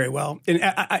very, very well. And,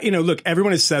 look,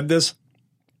 everyone has said this,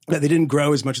 that they didn't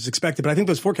grow as much as expected, but I think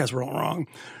those forecasts were all wrong.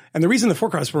 And the reason the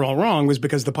forecasts were all wrong was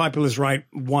because the populist right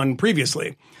won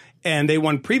previously. And they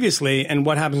won previously, and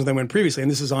what happens when they win previously?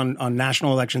 And this is on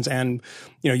national elections and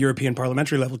European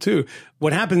parliamentary level too.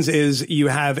 What happens is you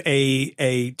have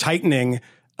a tightening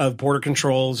of border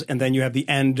controls, and then you have the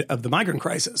end of the migrant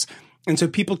crisis. And so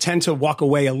people tend to walk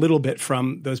away a little bit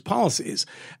from those policies.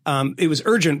 It was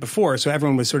urgent before, so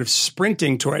everyone was sort of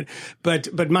sprinting toward it.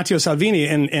 But Matteo Salvini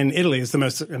in Italy is the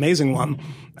most amazing one.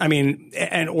 I mean,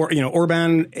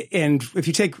 Orban, and if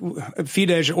you take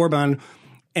Fidesz, Orban,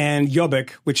 and Jobbik,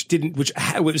 which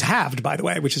was halved, by the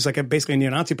way, which is like basically a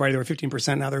neo-Nazi party. They were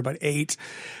 15%, now they're about 8%.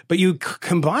 But you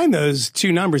combine those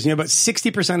two numbers, about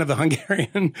 60% of the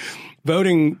Hungarian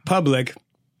voting public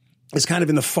is kind of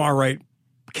in the far right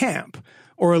camp,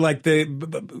 or like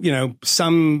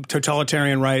some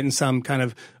totalitarian right and some kind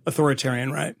of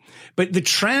authoritarian right. But the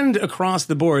trend across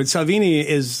the board, Salvini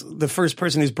is the first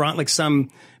person who's brought like some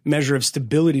measure of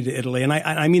stability to Italy. And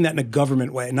I mean that in a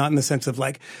government way, not in the sense of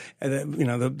like,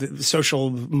 the social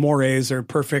mores are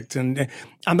perfect. And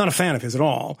I'm not a fan of his at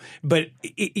all, but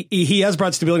he has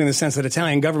brought stability in the sense that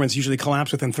Italian governments usually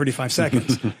collapse within 35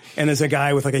 seconds. And there's a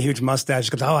guy with like a huge mustache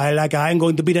goes, I'm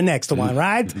going to be the next one,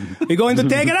 right? We're going to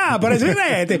take it up.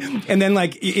 And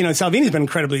then Salvini's been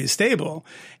incredibly stable,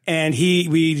 and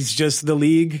he's just the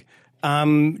League.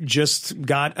 Just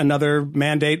got another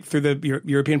mandate through the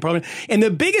European Parliament. And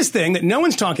the biggest thing that no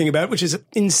one's talking about, which is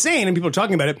insane, and people are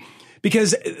talking about it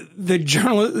because the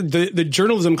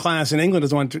journalism class in England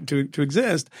doesn't want to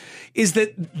exist, is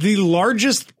that the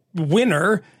largest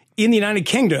winner in the United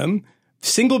Kingdom,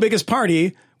 single biggest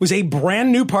party, was a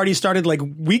brand new party started like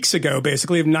weeks ago,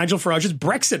 basically, of Nigel Farage's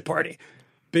Brexit party.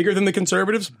 Bigger than the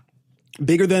Conservatives,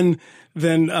 bigger than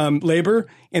Labour,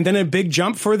 and then a big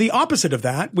jump for the opposite of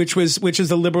that, which is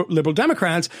the Liberal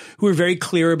Democrats, who are very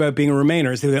clear about being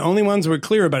Remainers. They're the only ones who are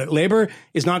clear about it. Labour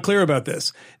is not clear about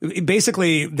this.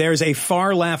 Basically, there's a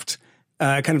far left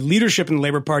kind of leadership in the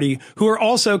Labour Party who are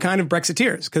also kind of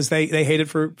Brexiteers because they hate it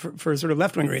for sort of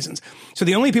left-wing reasons. So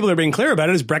the only people that are being clear about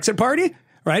it is Brexit Party.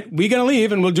 Right? We're going to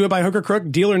leave and we'll do it by hook or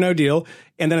crook, deal or no deal.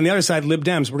 And then on the other side, Lib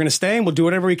Dems, we're going to stay and we'll do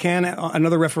whatever we can,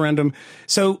 another referendum.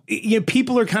 So,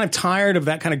 people are kind of tired of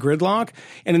that kind of gridlock.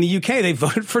 And in the UK, they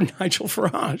voted for Nigel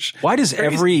Farage. Why does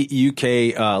every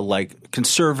UK,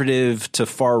 conservative to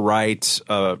far right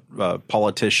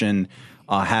politician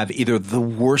have either the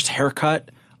worst haircut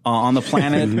on the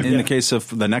planet? In the case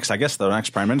of the next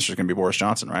prime minister is going to be Boris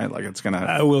Johnson, right? Like it's going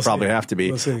to probably have to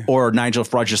be, or Nigel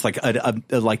Farage, just like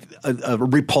a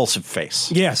repulsive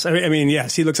face. Yes, I mean,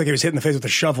 yes, he looks like he was hit in the face with a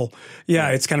shovel. Yeah,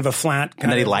 it's kind of a flat.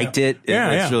 And then he liked it.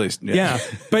 It's really,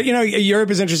 But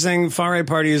Europe is interesting. Far right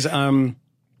parties, all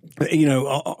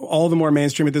the more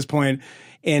mainstream at this point.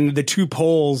 And the two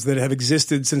poles that have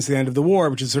existed since the end of the war,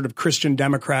 which is sort of Christian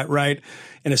Democrat right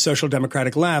and a social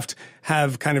democratic left,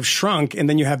 have kind of shrunk. And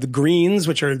then you have the Greens,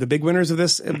 which are the big winners of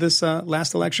this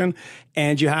last election,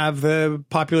 and you have the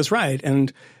populist right.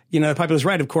 And the populist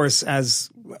right, of course,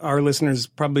 as our listeners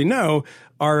probably know,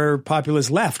 are populist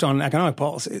left on economic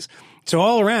policies. So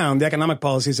all around, the economic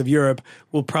policies of Europe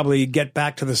will probably get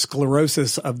back to the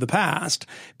sclerosis of the past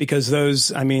because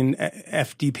those,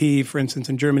 FDP, for instance,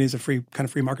 in Germany is a free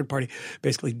market party,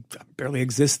 basically barely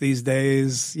exists these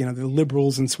days. The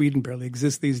liberals in Sweden barely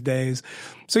exist these days.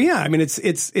 So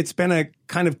it's been a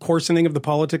kind of coarsening of the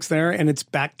politics there, and it's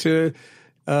back to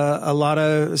a lot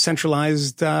of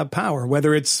centralized power,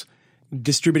 whether it's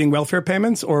distributing welfare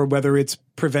payments or whether it's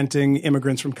preventing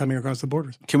immigrants from coming across the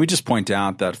borders. Can we just point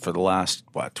out that for the last,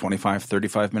 25,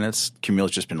 35 minutes,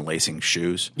 Camille's just been lacing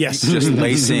shoes? Yes. Just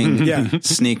lacing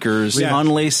sneakers,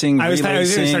 unlacing, I was going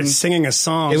to start singing a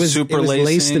song. It was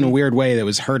laced in a weird way that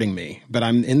was hurting me, but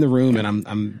I'm in the room and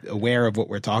I'm aware of what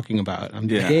we're talking about.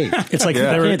 It's like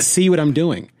I can't see what I'm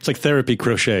doing. It's like therapy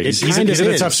crochet. He's in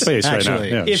a tough space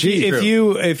actually. Right now. Yeah.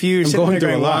 If you sit there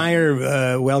going, why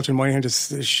are Welch and Moynihan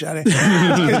just shut it?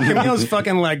 Camille's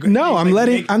fucking like, no, I'm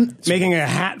making a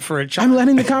hat for a child. I'm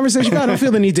letting the conversation go. I don't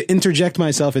feel the need to interject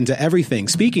myself into everything.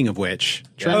 Speaking of which,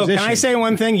 transition. Can I say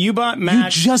one thing? You bought Matt.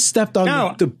 You just stepped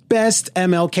on the best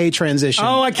MLK transition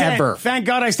I can't. Ever. Thank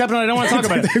God I stepped on it. I don't want to talk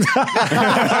about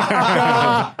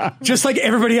it. Just like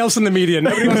everybody else in the media.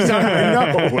 Nobody wants to talk about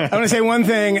it. No. I want to say one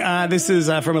thing. This is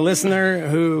from a listener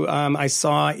who I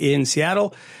saw in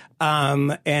Seattle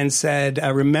and said,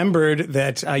 remembered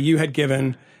that you had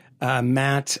given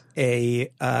Matt a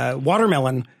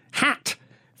watermelon hat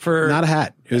for not a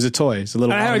hat. It was a toy. It's a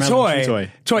little watermelon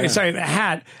toy. Sorry, a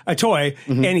hat, a toy,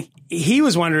 and he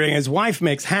was wondering. His wife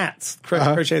makes hats,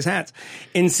 crochets hats,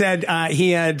 and said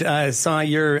he had saw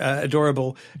your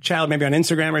adorable child maybe on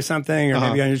Instagram or something, or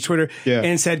maybe on your Twitter,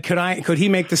 and said could he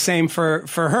make the same for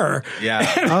her?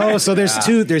 Yeah. So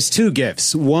there's two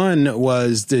gifts. One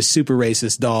was the super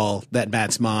racist doll that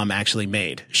Matt's mom actually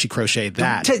made. She crocheted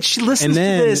that. She listens and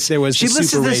then to this. There was the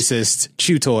super racist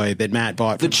chew toy that Matt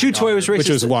bought. The chew toy was racist, which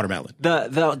was a watermelon.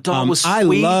 The doll was sweet. I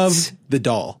love the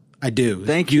doll. I do.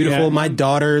 Thank you. Beautiful. Yeah. My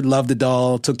daughter loved the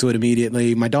doll, took to it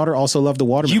immediately. My daughter also loved the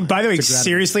watermelon. You, by the way,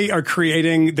 seriously are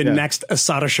creating the next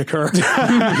Asada Shakur.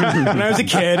 When I was a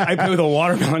kid, I played with a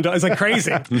watermelon doll. It's like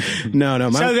crazy.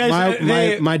 No.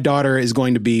 So My daughter is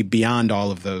going to be beyond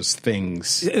all of those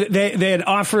things. They had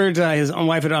offered, his own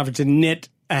wife had offered to knit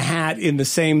a hat in the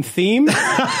same theme.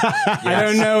 I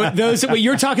don't know. Those, what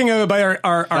you're talking about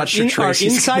are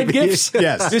inside gifts.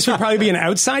 Yes. This would probably be an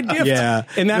outside gift. Yeah.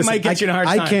 And that Listen, might get you in a hard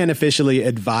time. I can't officially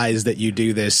advise that you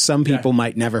do this. Some people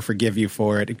might never forgive you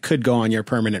for it. It could go on your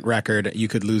permanent record. You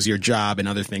could lose your job and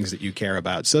other things that you care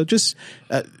about. So just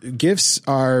gifts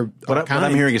are What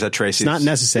I'm hearing is that Tracy's It's not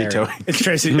necessary. It's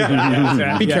Tracy.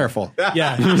 Yeah. Be careful.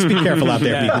 Yeah. Just be careful out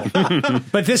there, people.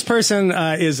 But this person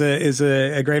is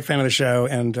a great fan of the show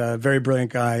and a very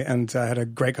brilliant guy, and had a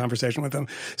great conversation with him.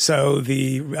 So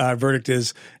the verdict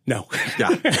is no. Yeah.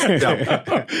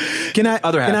 No. Can I?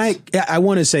 Other hats. I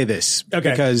want to say this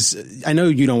because I know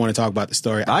you don't want to talk about the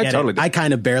story. I totally do. I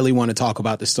kind of barely want to talk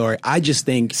about the story. I just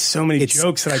think So many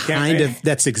jokes that I can't make.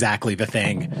 That's exactly the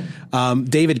thing.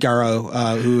 David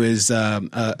Garrow, who is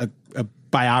a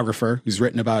biographer who's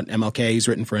written about MLK. He's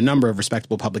written for a number of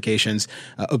respectable publications.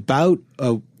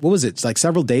 What was it? It's like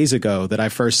several days ago that I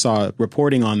first saw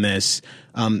reporting on this.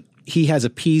 He has a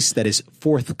piece that is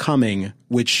forthcoming,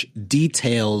 which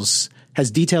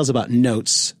has details about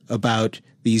notes about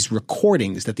these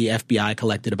recordings that the FBI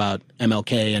collected about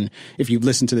MLK. And if you've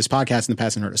listened to this podcast in the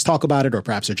past and heard us talk about it, or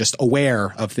perhaps are just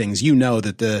aware of things, you know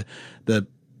that the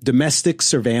domestic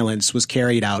surveillance was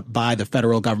carried out by the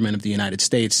federal government of the United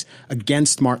States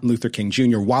against Martin Luther King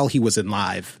Jr. while he was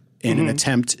alive in an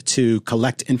attempt to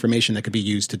collect information that could be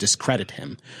used to discredit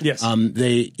him. Yes.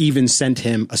 They even sent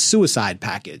him a suicide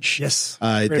package. Yes.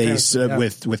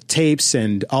 With tapes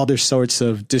and all other sorts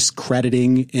of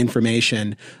discrediting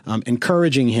information,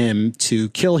 encouraging him to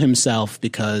kill himself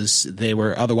because they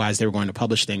were going to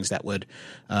publish things that would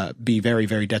be very,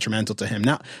 very detrimental to him.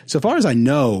 Now, so far as I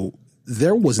know,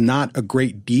 there was not a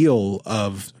great deal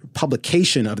of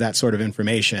publication of that sort of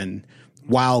information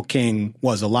while King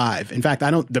was alive. In fact,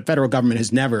 the federal government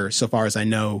has never, so far as I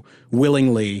know,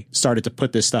 willingly started to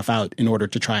put this stuff out in order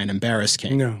to try and embarrass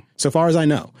King. No. So far as I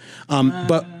know.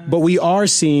 But we are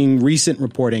seeing recent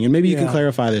reporting, and maybe you can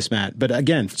clarify this, Matt, but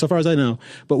again, so far as I know,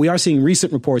 but we are seeing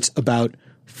recent reports about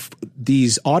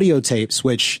these audio tapes,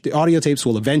 which the audio tapes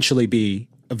will eventually be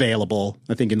available,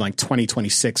 I think in like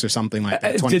 2026 or something like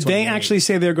that. Did they actually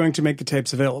say they're going to make the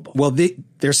tapes available? Well,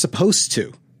 they're supposed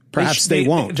to. Perhaps they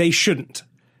won't. They shouldn't.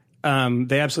 They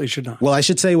absolutely should not. Well, I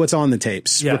should say what's on the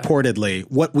tapes, reportedly.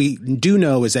 What we do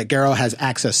know is that Garrow has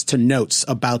access to notes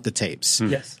about the tapes.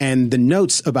 Yes. And the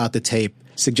notes about the tape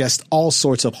suggest all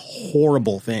sorts of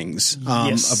horrible things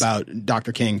about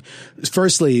Dr. King.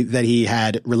 Firstly, that he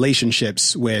had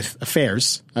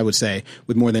affairs, I would say,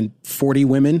 with more than 40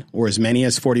 women or as many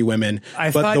as 40 women.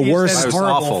 But the worst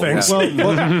horrible things.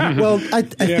 Well, I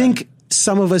think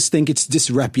some of us think it's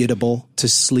disreputable to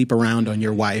sleep around on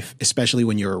your wife, especially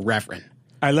when you're a reverend.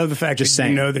 I love the fact that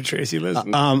you know that Tracy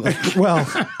listens. Well,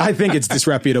 I think it's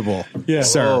disreputable,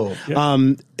 sir.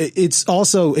 It's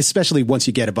also, especially once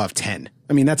you get above 10.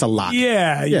 I mean, that's a lot.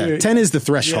 Yeah. 10 is the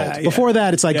threshold. Before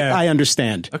that, it's like, I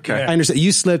understand. Okay. I understand.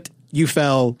 You slipped, you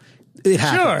fell. It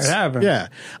happens. Sure, it happens. Yeah.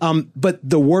 But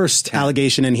the worst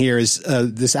allegation in here is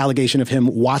this allegation of him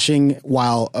watching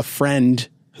while a friend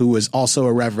who was also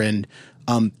a reverend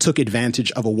took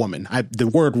advantage of a woman. The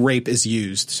word rape is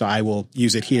used, so I will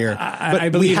use it here.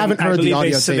 But we haven't heard the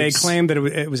audio tapes. They claim that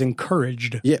it was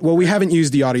encouraged. Yeah, well, we haven't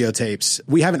used the audio tapes.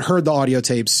 We haven't heard the audio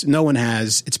tapes. No one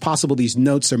has. It's possible these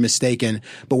notes are mistaken.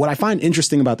 But what I find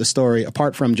interesting about the story,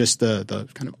 apart from just the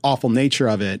kind of awful nature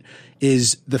of it,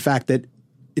 is the fact that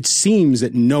it seems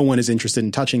that no one is interested in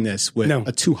touching this with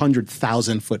a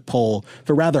 200,000-foot pole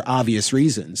for rather obvious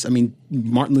reasons. I mean,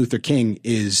 Martin Luther King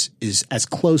is as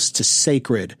close to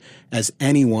sacred as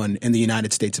anyone in the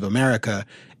United States of America.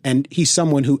 And he's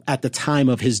someone who, at the time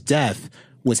of his death,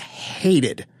 was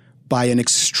hated by an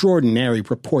extraordinary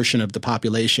proportion of the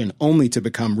population, only to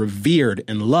become revered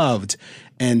and loved.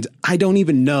 And I don't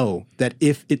even know that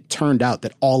if it turned out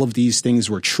that all of these things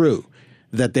were true,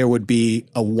 that there would be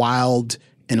a wild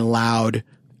and loud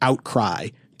outcry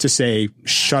to say,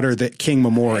 shutter the King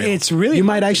Memorial. It's really you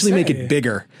might actually make it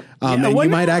bigger. And you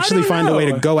might actually find a way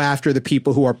to go after the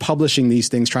people who are publishing these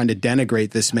things, trying to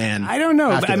denigrate this man. I don't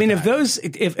know. I mean,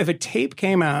 if a tape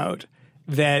came out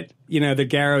that, the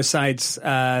Garrow cites,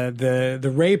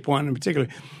 the rape one in particular,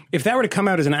 if that were to come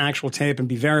out as an actual tape and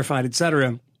be verified, et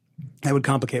cetera, that would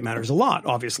complicate matters a lot,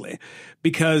 obviously,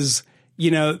 because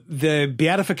the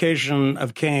beatification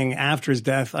of King after his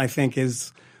death, I think,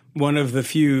 is one of the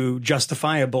few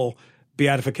justifiable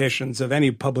beatifications of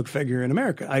any public figure in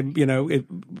America.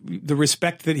 The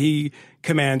respect that he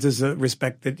commands is a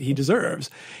respect that he deserves.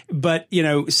 But,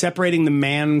 separating the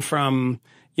man from,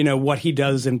 what he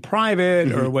does in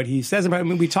private or what he says in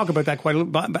private, we talk about that quite a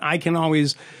lot, but I can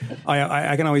always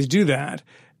do that.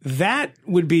 That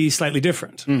would be slightly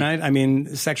different, right? I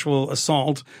mean, sexual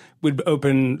assault would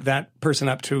open that person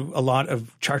up to a lot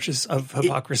of charges of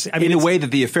hypocrisy. In a way that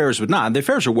the affairs would not. The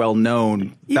affairs are well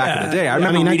known back in the day. I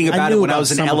remember reading about it when I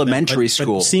was in elementary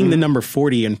school. But seeing the number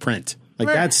 40 in print.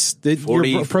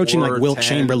 You're approaching like Wilt 10,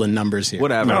 Chamberlain numbers here.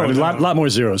 Whatever. A lot more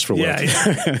zeros for Wilt.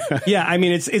 Yeah. I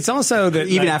mean, it's also that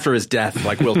even after his death,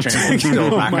 like Wilt Chamberlain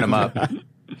still backing him up.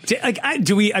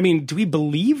 Do we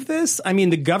believe this? I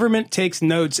mean, the government takes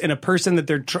notes in a person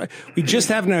that we just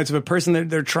have notes of a person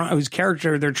that whose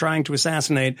character they're trying to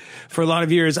assassinate for a lot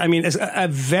of years. I mean, a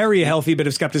very healthy bit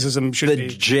of skepticism should be. The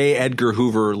J. Edgar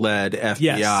Hoover led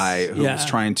FBI who was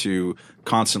trying to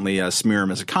constantly smear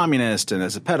him as a communist and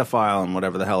as a pedophile and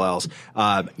whatever the hell else.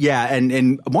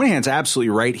 And Moynihan's absolutely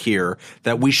right here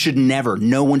that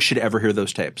no one should ever hear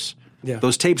those tapes. Yeah.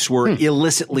 Those tapes were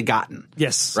illicitly gotten.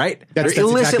 Yes. Right? That's They're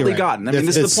illicitly exactly right. gotten. I mean,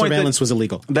 this is the point surveillance was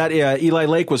illegal. That Eli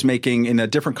Lake was making in a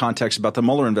different context about the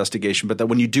Mueller investigation, but that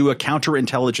when you do a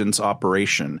counterintelligence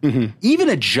operation, even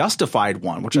a justified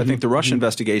one, which I think the Russia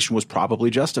investigation was probably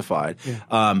justified,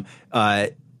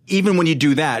 even when you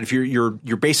do that, if you're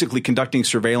basically conducting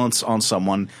surveillance on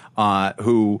someone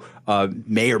who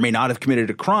may or may not have committed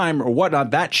a crime or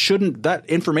whatnot, that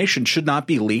information should not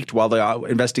be leaked while the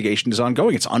investigation is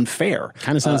ongoing. It's unfair.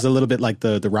 Kind of sounds a little bit like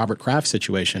the Robert Kraft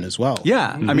situation as well.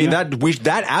 Yeah, I mean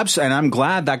and I'm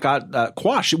glad that got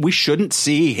quashed. We shouldn't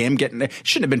see him getting. It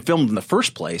shouldn't have been filmed in the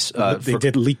first place. They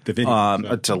did leak the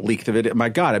video to leak the video. My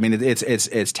God, I mean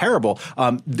it's terrible.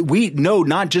 We know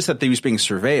not just that he was being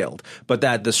surveilled, but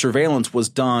that the surveillance was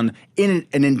done in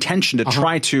an intention to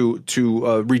try to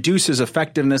reduce his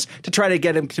effectiveness, to try to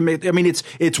get him to make. I mean,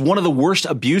 it's one of the worst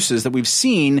abuses that we've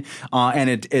seen, and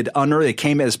it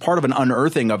came as part of an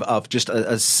unearthing of just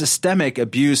a systemic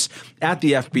abuse at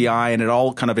the FBI and at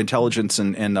all kind of intelligence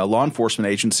and law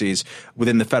enforcement agencies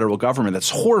within the federal government. That's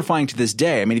horrifying to this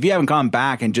day. I mean, if you haven't gone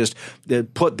back and just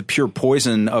put the pure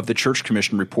poison of the Church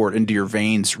Commission report into your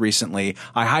veins recently,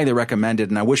 I highly recommend it,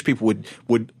 and I wish people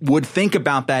would think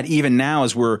about that even now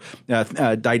as we're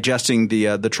digesting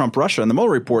the Trump Russia and the Mueller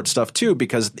report stuff too,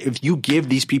 because if you give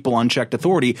these people unchecked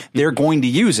authority, they're going to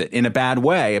use it in a bad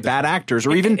way, bad actors,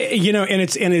 or even and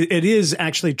it is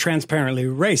actually transparently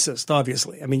racist.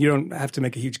 Obviously, I mean, you don't have to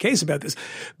make a huge case about this,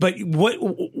 but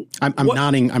I'm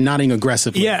nodding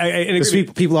aggressively. Yeah, because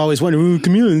people always wonder,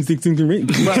 chameleons think they're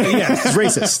racist. Well, yes, it's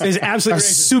racist. It's absolutely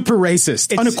racist. Super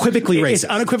racist. It's unequivocally racist. It's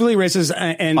unequivocally racist,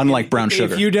 and unlike brown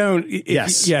sugar. If you don't,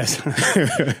 yes.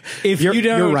 If you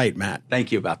don't, you're right, Matt.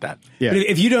 Thank you about that. Yeah. But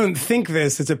if you don't think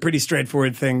this, it's a pretty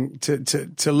straightforward thing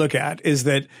to look at. Is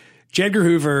that J. Edgar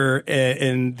Hoover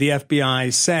in the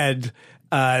FBI said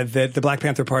that the Black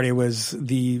Panther Party was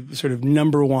the sort of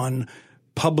number one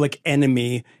public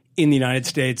enemy in the United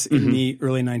States in the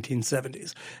early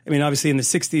 1970s. I mean, obviously in the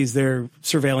 60s, they're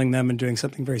surveilling them and doing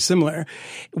something very similar.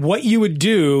 What you would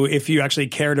do if you actually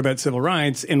cared about civil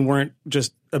rights and weren't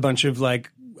just a bunch of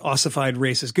like ossified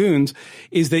racist goons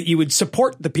is that you would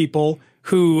support the people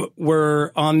who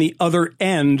were on the other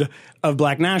end of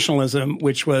black nationalism,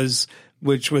 which was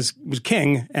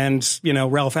King and,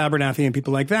 Ralph Abernathy and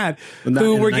people like that. Well, not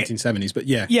who in were the 1970s, but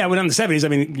yeah. Yeah, well, in the 70s, I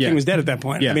mean, King was dead at that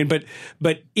point. Yeah. I mean, but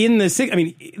in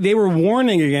the they were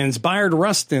warning against Bayard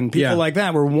Rustin, people like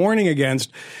that were warning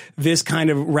against this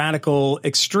kind of radical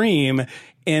extreme.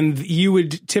 And you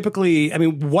would typically, I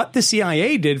mean, what the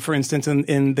CIA did, for instance,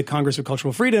 in the Congress of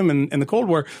Cultural Freedom and the Cold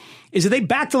War, is that they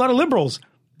backed a lot of liberals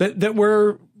that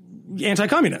were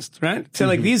anti-communist, right? So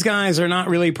like these guys are not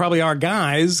really probably our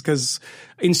guys because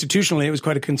institutionally it was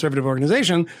quite a conservative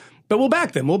organization, but we'll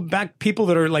back them. We'll back people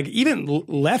that are like even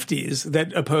lefties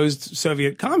that opposed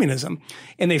Soviet communism,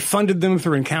 and they funded them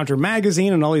through Encounter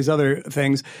magazine and all these other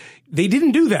things. They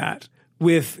didn't do that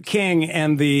with King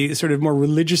and the sort of more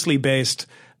religiously based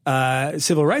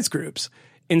civil rights groups.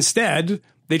 Instead,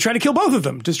 they try to kill both of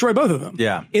them, destroy both of them.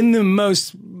 Yeah. In the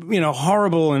most,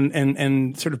 horrible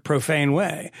and sort of profane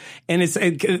way. And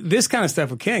this kind of stuff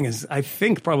with King is, I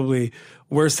think, probably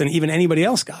worse than even anybody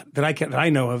else got that I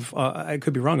know of. I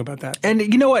could be wrong about that. And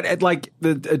you know what? Like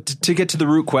to get to the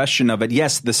root question of it,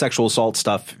 yes, the sexual assault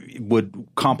stuff would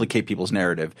complicate people's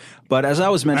narrative. But as I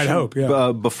was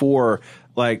mentioning before,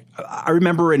 like I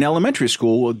remember in elementary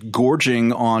school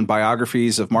gorging on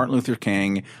biographies of Martin Luther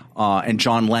King and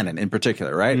John Lennon in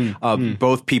particular, right?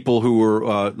 Both people who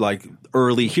were like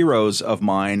early heroes of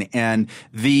mine. And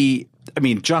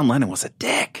John Lennon was a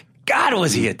dick. God,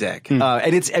 was he a dick? And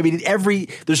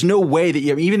there's no way that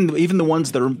even the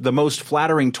ones that are the most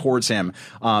flattering towards him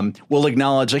will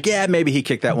acknowledge, like, yeah, maybe he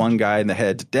kicked that one guy in the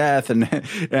head to death, and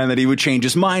that he would change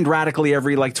his mind radically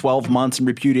every 12 months and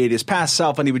repudiate his past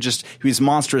self, and he was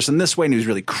monstrous in this way, and he was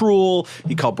really cruel.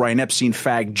 He called Brian Epstein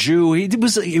fag Jew. He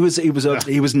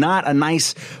was not a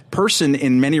nice person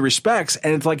in many respects,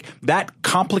 and it's like that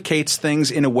complicates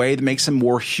things in a way that makes him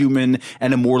more human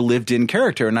and a more lived-in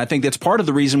character. And I think that's part of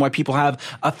the reason why people have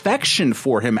affection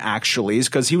for him, actually, is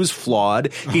because he was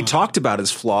flawed. He talked about his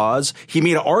flaws. He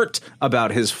made art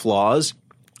about his flaws.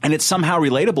 And it's somehow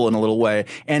relatable in a little way.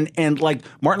 And like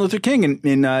Martin Luther King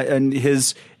in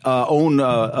his own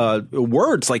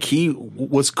words, like he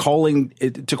was calling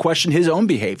it to question his own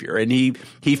behavior. And he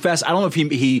fessed. I don't know if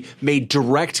he made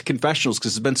direct confessionals,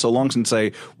 because it's been so long since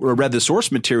I read the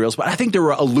source materials, but I think there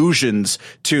were allusions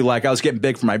to, like, I was getting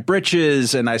big for my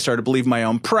britches and I started believing my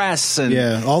own press.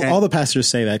 And all the pastors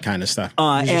say that kind of stuff.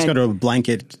 You just go to a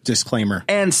blanket disclaimer.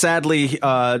 And sadly,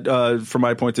 from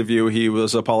my point of view, he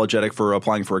was apologetic for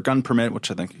applying for a gun permit,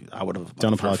 which I think I would have.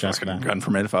 Don't apologize for that. Gun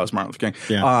permit if I was Martin Luther King.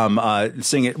 Yeah.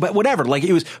 Seeing it, but whatever. Like,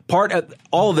 it was part of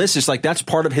all of this. Is like that's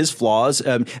part of his flaws.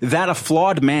 That a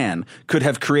flawed man could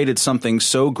have created something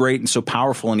so great and so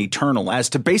powerful and eternal as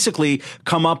to basically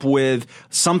come up with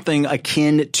something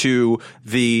akin to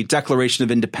the Declaration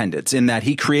of Independence, in that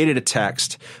he created a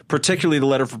text, particularly the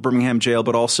letter from Birmingham jail,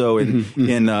 but also in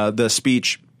the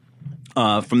speech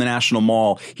from the National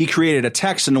Mall. He created a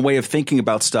text and a way of thinking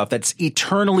about stuff that's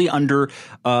eternally under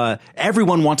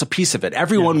everyone wants a piece of it.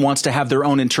 Everyone wants to have their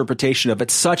own interpretation of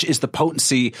it. Such is the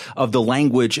potency of the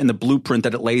language and the blueprint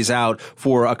that it lays out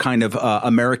for a kind of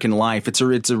American life. It's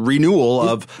a renewal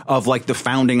of like the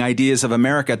founding ideas of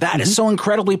America. That is so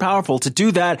incredibly powerful to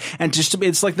do that. And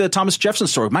it's like the Thomas Jefferson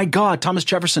story. My God, Thomas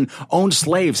Jefferson owned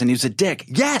slaves and he was a dick.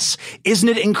 Yes. Isn't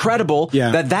it incredible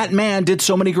that man did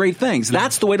so many great things?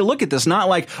 That's the way to look at this. Not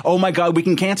like, oh my God, we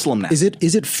can cancel him now. Is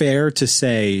it fair to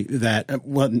say that?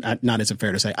 Well, not is it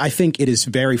fair to say. I think it is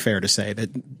very fair to say that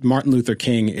Martin Luther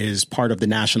King is part of the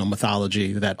national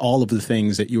mythology. That all of the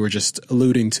things that you were just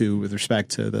alluding to with respect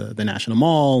to the National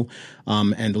Mall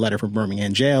and the letter from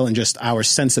Birmingham jail, and just our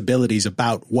sensibilities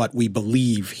about what we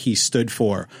believe he stood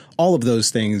for. All of those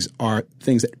things are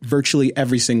things that virtually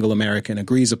every single American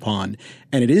agrees upon.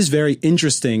 And it is very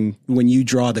interesting when you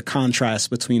draw the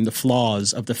contrast between the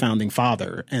flaws of the founding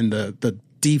father and the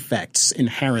defects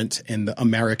inherent in the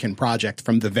American project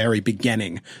from the very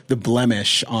beginning, the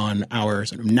blemish on our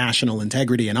sort of national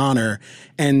integrity and honor,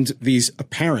 and these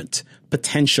apparent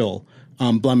potential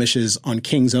blemishes on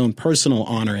King's own personal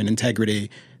honor and integrity,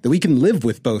 that we can live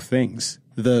with both things.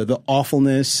 The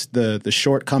awfulness, the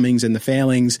shortcomings and the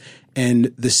failings,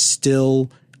 and the still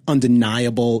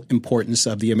undeniable importance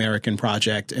of the American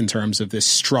project in terms of this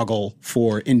struggle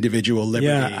for individual liberty.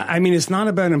 Yeah, I mean, it's not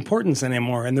about importance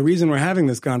anymore. And the reason we're having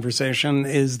this conversation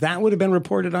is that would have been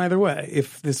reported either way.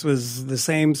 If this was the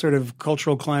same sort of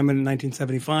cultural climate in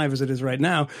 1975 as it is right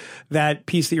now, that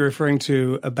piece that you're referring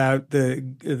to about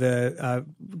the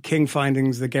King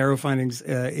findings, the Garrow findings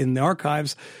in the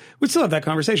archives, we'd still have that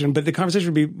conversation, but the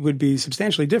conversation would be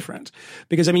substantially different.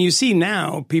 Because, I mean, you see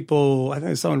now people, I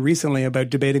think I saw one recently about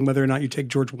debating whether or not you take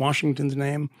George Washington's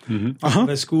name out of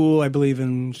a school, I believe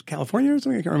in California or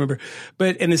something, I can't remember.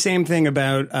 And the same thing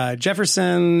about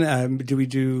Jefferson, do we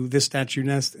do this statue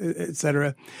next, et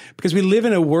cetera? Because we live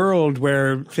in a world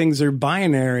where things are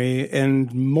binary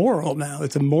and moral now.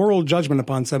 It's a moral judgment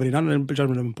upon somebody, not a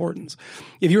judgment of importance.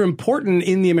 If you're important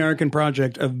in the American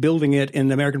project of building it, and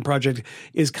the American project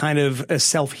is kind of a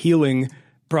self-healing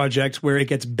project where it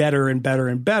gets better and better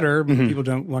and better. People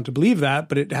don't want to believe that,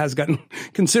 but it has gotten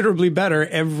considerably better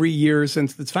every year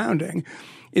since its founding,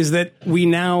 is that we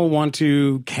now want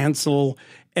to cancel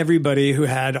everybody who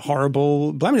had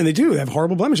horrible blemishes. And they do have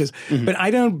horrible blemishes. But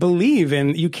I don't believe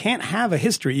in, you can't have a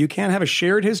history. You can't have a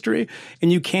shared history,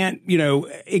 and you can't,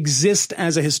 exist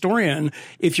as a historian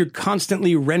if you're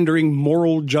constantly rendering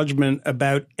moral judgment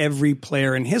about every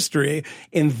player in history.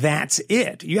 And that's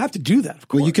it. You have to do that, of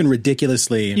course. Well, you can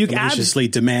ridiculously and maliciously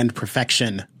demand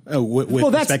perfection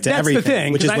with respect to everything, the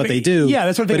thing, which is what they do. Yeah,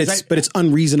 that's what the thing is. But it's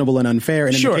unreasonable and unfair.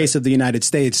 And in Sure. the case of the United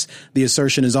States, the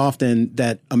assertion is often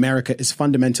that America is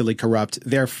fundamentally corrupt.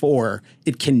 Therefore,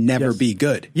 it can never be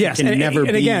good. Yes. It can never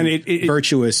be again,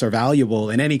 virtuous or valuable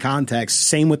in any context.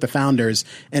 Same with the founders.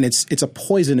 And it's a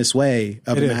poisonous way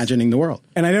of imagining the world.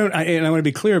 And I want to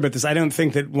be clear about this. I don't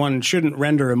think that one shouldn't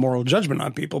render a moral judgment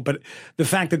on people, but the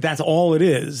fact that that's all it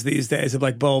is these days of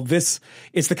like, well, it's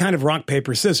the kind of rock,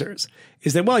 paper, scissors,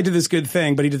 is that, well, he did this good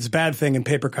thing, but he did this bad thing and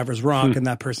paper covers rock and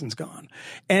that person's gone.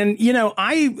 And,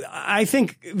 I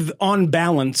think on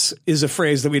balance is a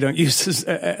phrase that we don't use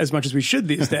as much as we should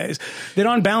these days. That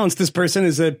on balance, this person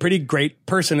is a pretty great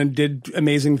person and did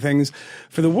amazing things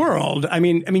for the world. I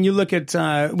mean, you look at,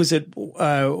 was it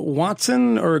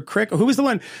Watson or Crick? Who was the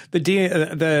one?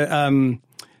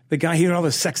 The guy who did all the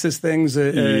sexist things,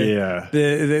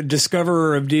 the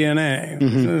discoverer of DNA.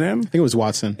 Mm-hmm. Is it him? I think it was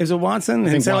Watson. Is it Watson?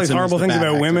 And said all these horrible things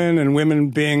about women and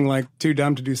women being like too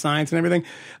dumb to do science and everything.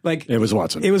 Like it was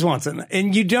Watson. It was Watson.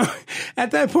 And you don't,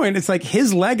 at that point, it's like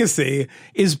his legacy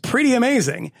is pretty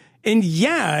amazing. And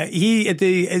yeah,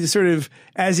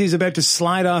 as he's about to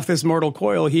slide off this mortal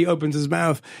coil, he opens his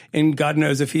mouth, and God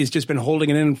knows if he's just been holding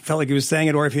it in and felt like he was saying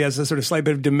it, or if he has a sort of slight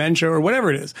bit of dementia or whatever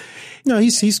it is. No,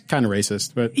 he's kind of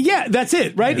racist, but yeah, that's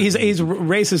it, right? Yeah. He's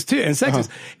racist too and sexist,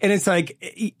 and it's like,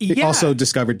 he also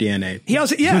discovered DNA. He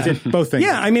also both things.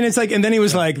 Yeah, I mean, it's like, and then he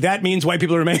was like, that means white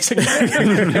people are amazing,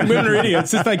 and women are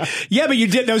idiots. It's like, yeah, but you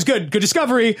did, that was good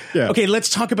discovery. Yeah. Okay, let's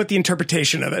talk about the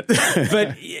interpretation of it.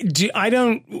 But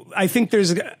I think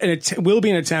will be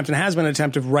an attempt, and has been an attempt,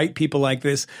 to write people like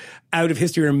this out of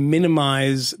history or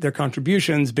minimize their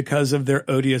contributions because of their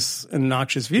odious and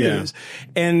noxious views.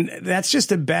 Yeah. And that's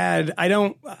just a bad,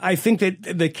 I think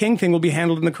that the King thing will be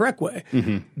handled in the correct way.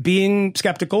 Mm-hmm. Being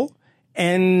skeptical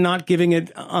and not giving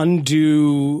it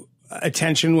undue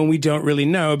attention when we don't really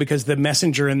know, because the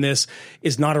messenger in this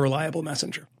is not a reliable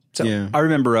messenger. So I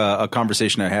remember a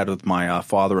conversation I had with my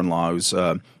father-in-law, who's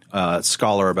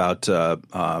scholar about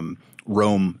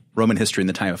Roman history in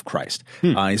the time of Christ.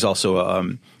 He's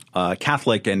also a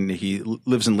Catholic, and he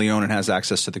lives in Lyon and has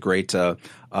access to the great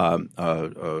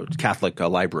Catholic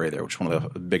library there, which is one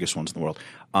of the biggest ones in the world.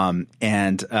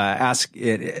 And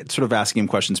asking him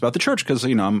questions about the church, because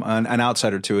I'm an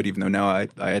outsider to it, even though now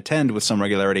I attend with some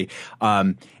regularity.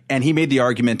 And he made the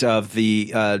argument of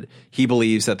he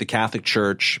believes that the Catholic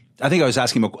Church. I think I was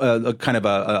asking him a kind of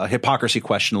a hypocrisy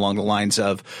question along the lines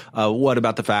of, what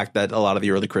about the fact that a lot of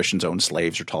the early Christians owned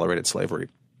slaves or tolerated slavery?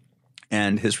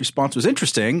 And his response was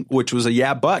interesting, which was a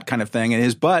yeah, but kind of thing. And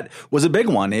his but was a big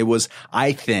one. It was,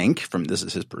 I think, this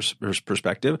is his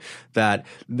perspective, that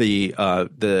the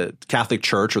Catholic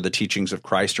Church, or the teachings of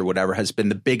Christ or whatever, has been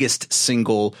the biggest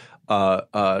single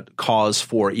cause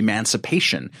for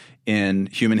emancipation in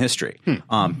human history.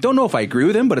 Don't know if I agree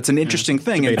with him, but it's an interesting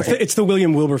thing. It's the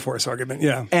William Wilberforce argument,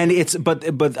 yeah. And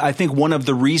but I think one of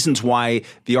the reasons why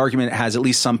the argument has at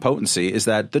least some potency is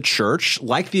that the church,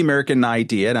 like the American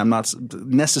idea, and I'm not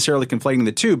necessarily conflating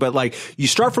the two, but like, you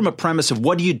start from a premise of,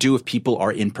 what do you do if people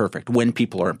are imperfect, when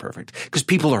people are imperfect? Because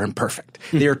people are imperfect.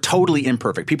 They are totally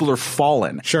imperfect. People are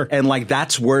fallen. Sure. And like,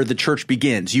 that's where the church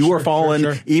begins. You are fallen.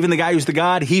 Sure. Even the guy who's the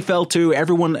God, he fell too.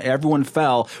 Everyone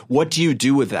fell. What do you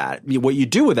do with that? What you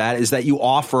do with that is that you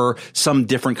offer some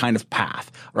different kind of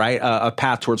path, right? A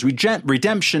path towards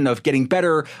redemption, of getting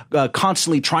better,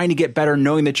 constantly trying to get better,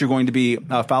 knowing that you're going to be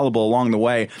fallible along the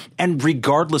way. And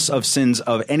regardless of sins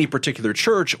of any particular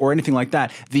church or anything like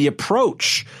that, the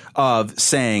approach of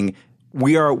saying,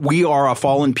 we are a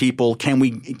fallen people. Can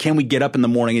we get up in the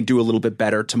morning and do a little bit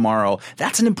better tomorrow?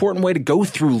 That's an important way to go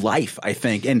through life, I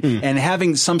think, and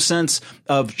having some sense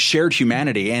of shared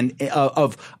humanity, and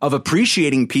of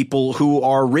appreciating people who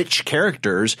are rich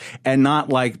characters and not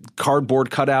like cardboard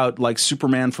cutout, like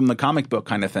Superman from the comic book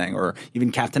kind of thing, or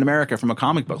even Captain America from a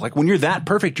comic book. Like, when you're that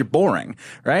perfect, you're boring,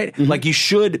 right? Mm-hmm. Like, you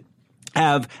should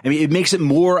it makes it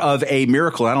more of a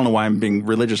miracle. I don't know why I'm being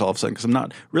religious all of a sudden, because I'm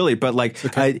not really, but like,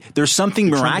 there's something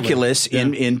miraculous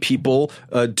in people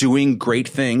doing great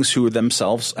things who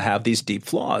themselves have these deep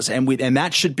flaws, and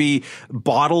that should be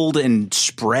bottled and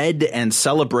spread and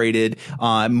celebrated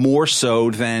more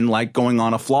so than like going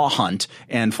on a flaw hunt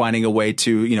and finding a way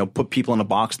to put people in a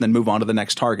box and then move on to the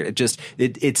next target.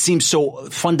 It seems so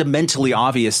fundamentally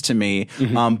obvious to me,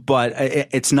 but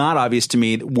it's not obvious to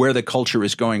me where the culture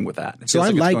is going with that. So I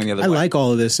like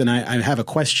all of this, and I have a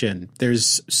question.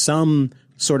 There's some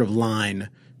sort of line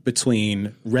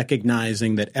between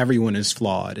recognizing that everyone is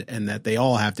flawed and that they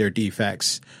all have their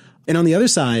defects, and on the other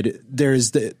side,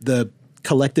 there's the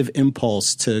collective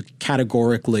impulse to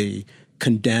categorically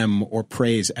condemn or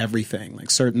praise everything,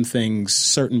 like certain things,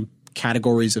 certain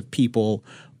categories of people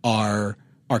are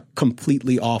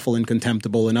completely awful and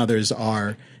contemptible, and others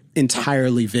are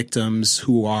entirely victims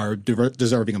who are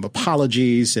deserving of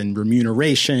apologies and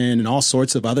remuneration and all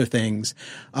sorts of other things.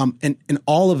 And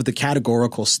all of the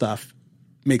categorical stuff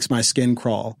makes my skin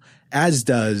crawl, as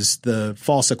does the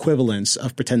false equivalence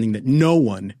of pretending that no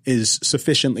one is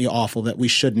sufficiently awful that we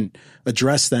shouldn't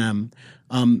address them.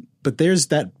 But there's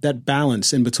that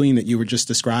balance in between that you were just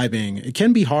describing. It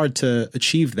can be hard to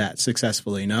achieve that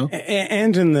successfully, no?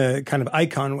 And in the kind of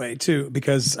icon way, too,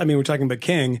 because, I mean, we're talking about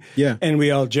King. Yeah. And we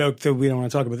all joked that we don't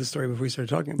want to talk about this story before we start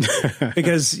talking.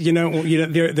 Because,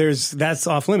 that's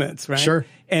off limits, right? Sure.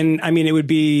 And, I mean, it would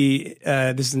be,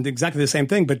 this isn't exactly the same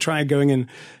thing, but try going in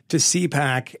to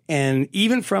CPAC and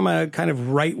even from a kind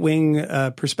of right-wing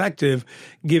perspective,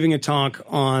 giving a talk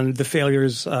on the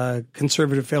failures,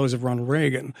 conservative failures of Ronald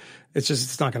Reagan.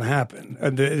 It's not going to happen.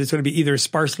 It's going to be either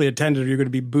sparsely attended or you're going to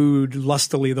be booed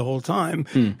lustily the whole time.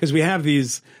 Because we have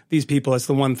these people. That's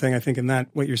the one thing I think in that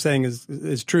what you're saying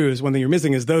is true. Is one thing you're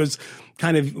missing is those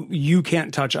kind of you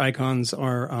can't touch icons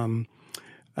are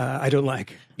I don't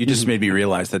like. You just made me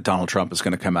realize that Donald Trump is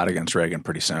going to come out against Reagan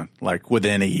pretty soon, like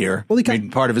within a year. Well,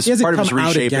 part of his reshaping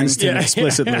out against him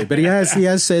explicitly, but he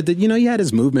has said that he had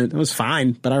his movement. It was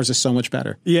fine, but ours is so much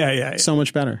better. Yeah. So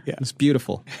much better. Yeah. It's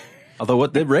beautiful. Although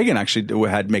Reagan actually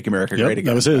had "Make America Great Again."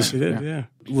 That was his. He did, yeah.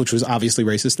 Which was obviously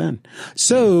racist then.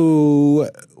 So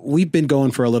we've been going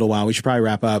for a little while. We should probably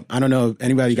wrap up. I don't know.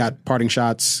 Anybody got parting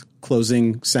shots,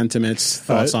 closing sentiments,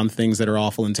 thoughts on things that are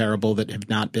awful and terrible that have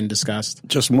not been discussed?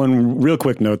 Just one real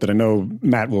quick note that I know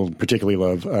Matt will particularly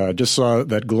love. Just saw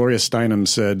that Gloria Steinem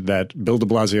said that Bill de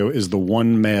Blasio is the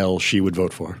one male she would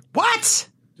vote for. What?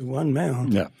 One male.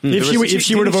 Yeah. If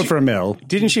she were to vote for a male.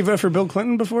 Didn't she vote for Bill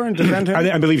Clinton before and defend him?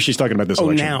 I believe she's talking about this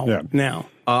election. Now.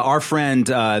 Our friend,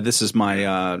 this is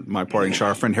my parting shot.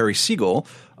 Our friend Harry Siegel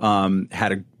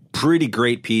had a pretty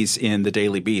great piece in the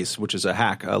Daily Beast, which is a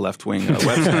hack, left-wing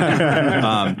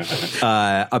website,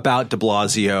 about de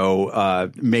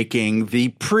Blasio making the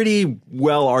pretty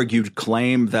well-argued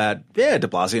claim that, de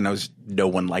Blasio knows no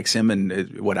one likes him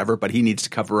and whatever, but he needs to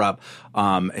cover up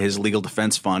his legal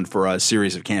defense fund for a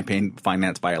series of campaign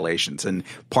finance violations. And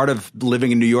part of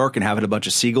living in New York and having a bunch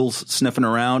of seagulls sniffing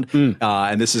around,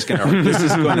 and this is going to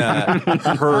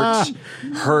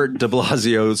hurt de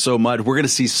Blasio so much. We're going to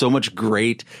see so much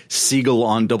great seagull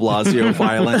on de Blasio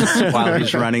violence while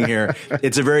he's running here.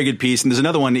 It's a very good piece. And there's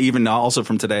another one, even also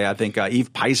from today. I think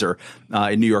Eve Pizer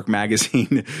in New York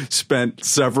Magazine spent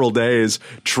several days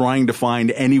trying to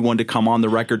find anyone to come on the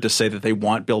record to say that they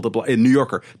want Bill de Blasio, in New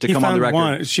Yorker, to come on the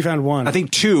record. She found one. I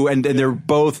think two, and they're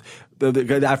both.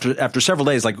 After several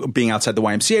days, like being outside the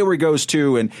YMCA where he goes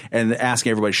to and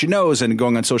asking everybody she knows and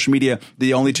going on social media,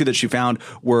 the only two that she found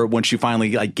were when she finally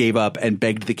gave up and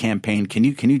begged the campaign, can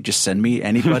you just send me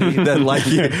anybody that like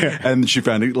you? And she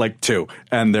found two,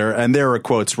 and their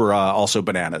quotes were also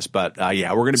bananas. But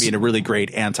we're going to be in a really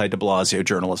great anti-de Blasio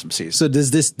journalism season. So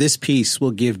does this piece will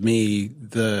give me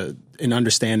an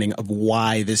understanding of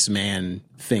why this man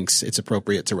thinks it's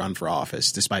appropriate to run for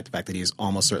office, despite the fact that he is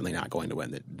almost certainly not going to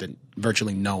win, that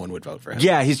virtually no one would vote for him.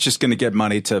 Yeah, he's just going to get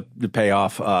money to pay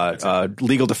off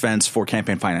legal defense for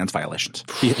campaign finance violations.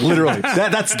 Literally.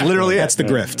 That's literally That's the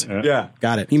grift. Yeah.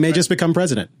 Got it. He may just become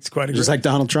president. It's quite a just grift. like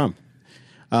Donald Trump.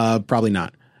 Probably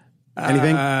not.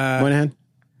 Anything? Moynihan?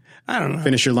 I don't know.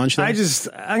 Finish your lunch then?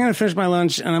 I'm going to finish my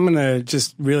lunch and I'm going to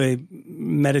just really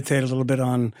meditate a little bit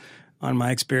on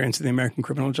my experience in the American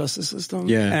criminal justice system.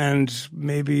 Yeah. And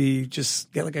maybe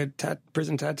just get like a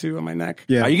prison tattoo on my neck.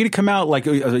 Yeah. Are you going to come out like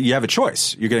you have a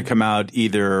choice? You're going to come out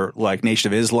either like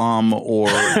Nation of Islam or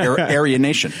Aryan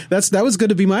Nation. That was good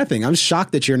to be my thing. I'm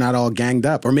shocked that you're not all ganged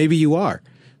up, or maybe you are.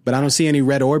 But I don't see any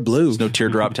red or blue. There's no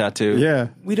teardrop tattoo. Yeah.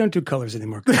 We don't do colors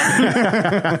anymore.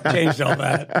 Changed all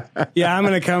that. Yeah, I'm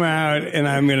going to come out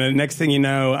and next thing you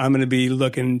know, I'm going to be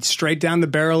looking straight down the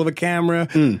barrel of a camera.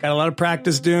 Got a lot of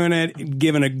practice doing it,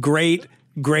 giving a great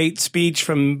speech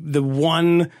from the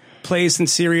one place in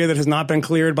Syria that has not been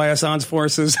cleared by Assad's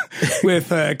forces with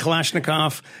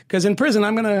Kalashnikov. Because in prison, I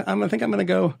think I'm going to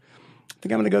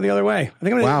go the other way. I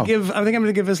think I'm going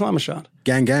to give Islam a shot.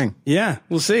 Gang. Yeah,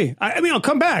 we'll see. I mean, I'll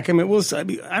come back. I mean,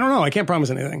 I don't know. I can't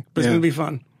promise anything, but it's going to be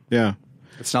fun. Yeah.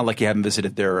 It's not like you haven't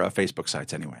visited their Facebook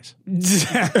sites, anyways.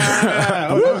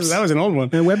 That was an old one.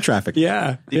 And web traffic.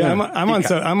 Yeah.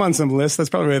 I'm on some lists. That's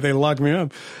probably why they locked me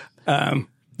up.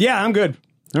 Yeah, I'm good.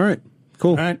 All right.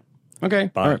 Cool. All right. Okay.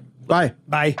 Bye. All right. Bye.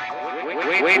 Bye.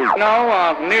 We know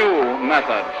of new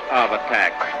methods of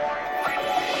attack.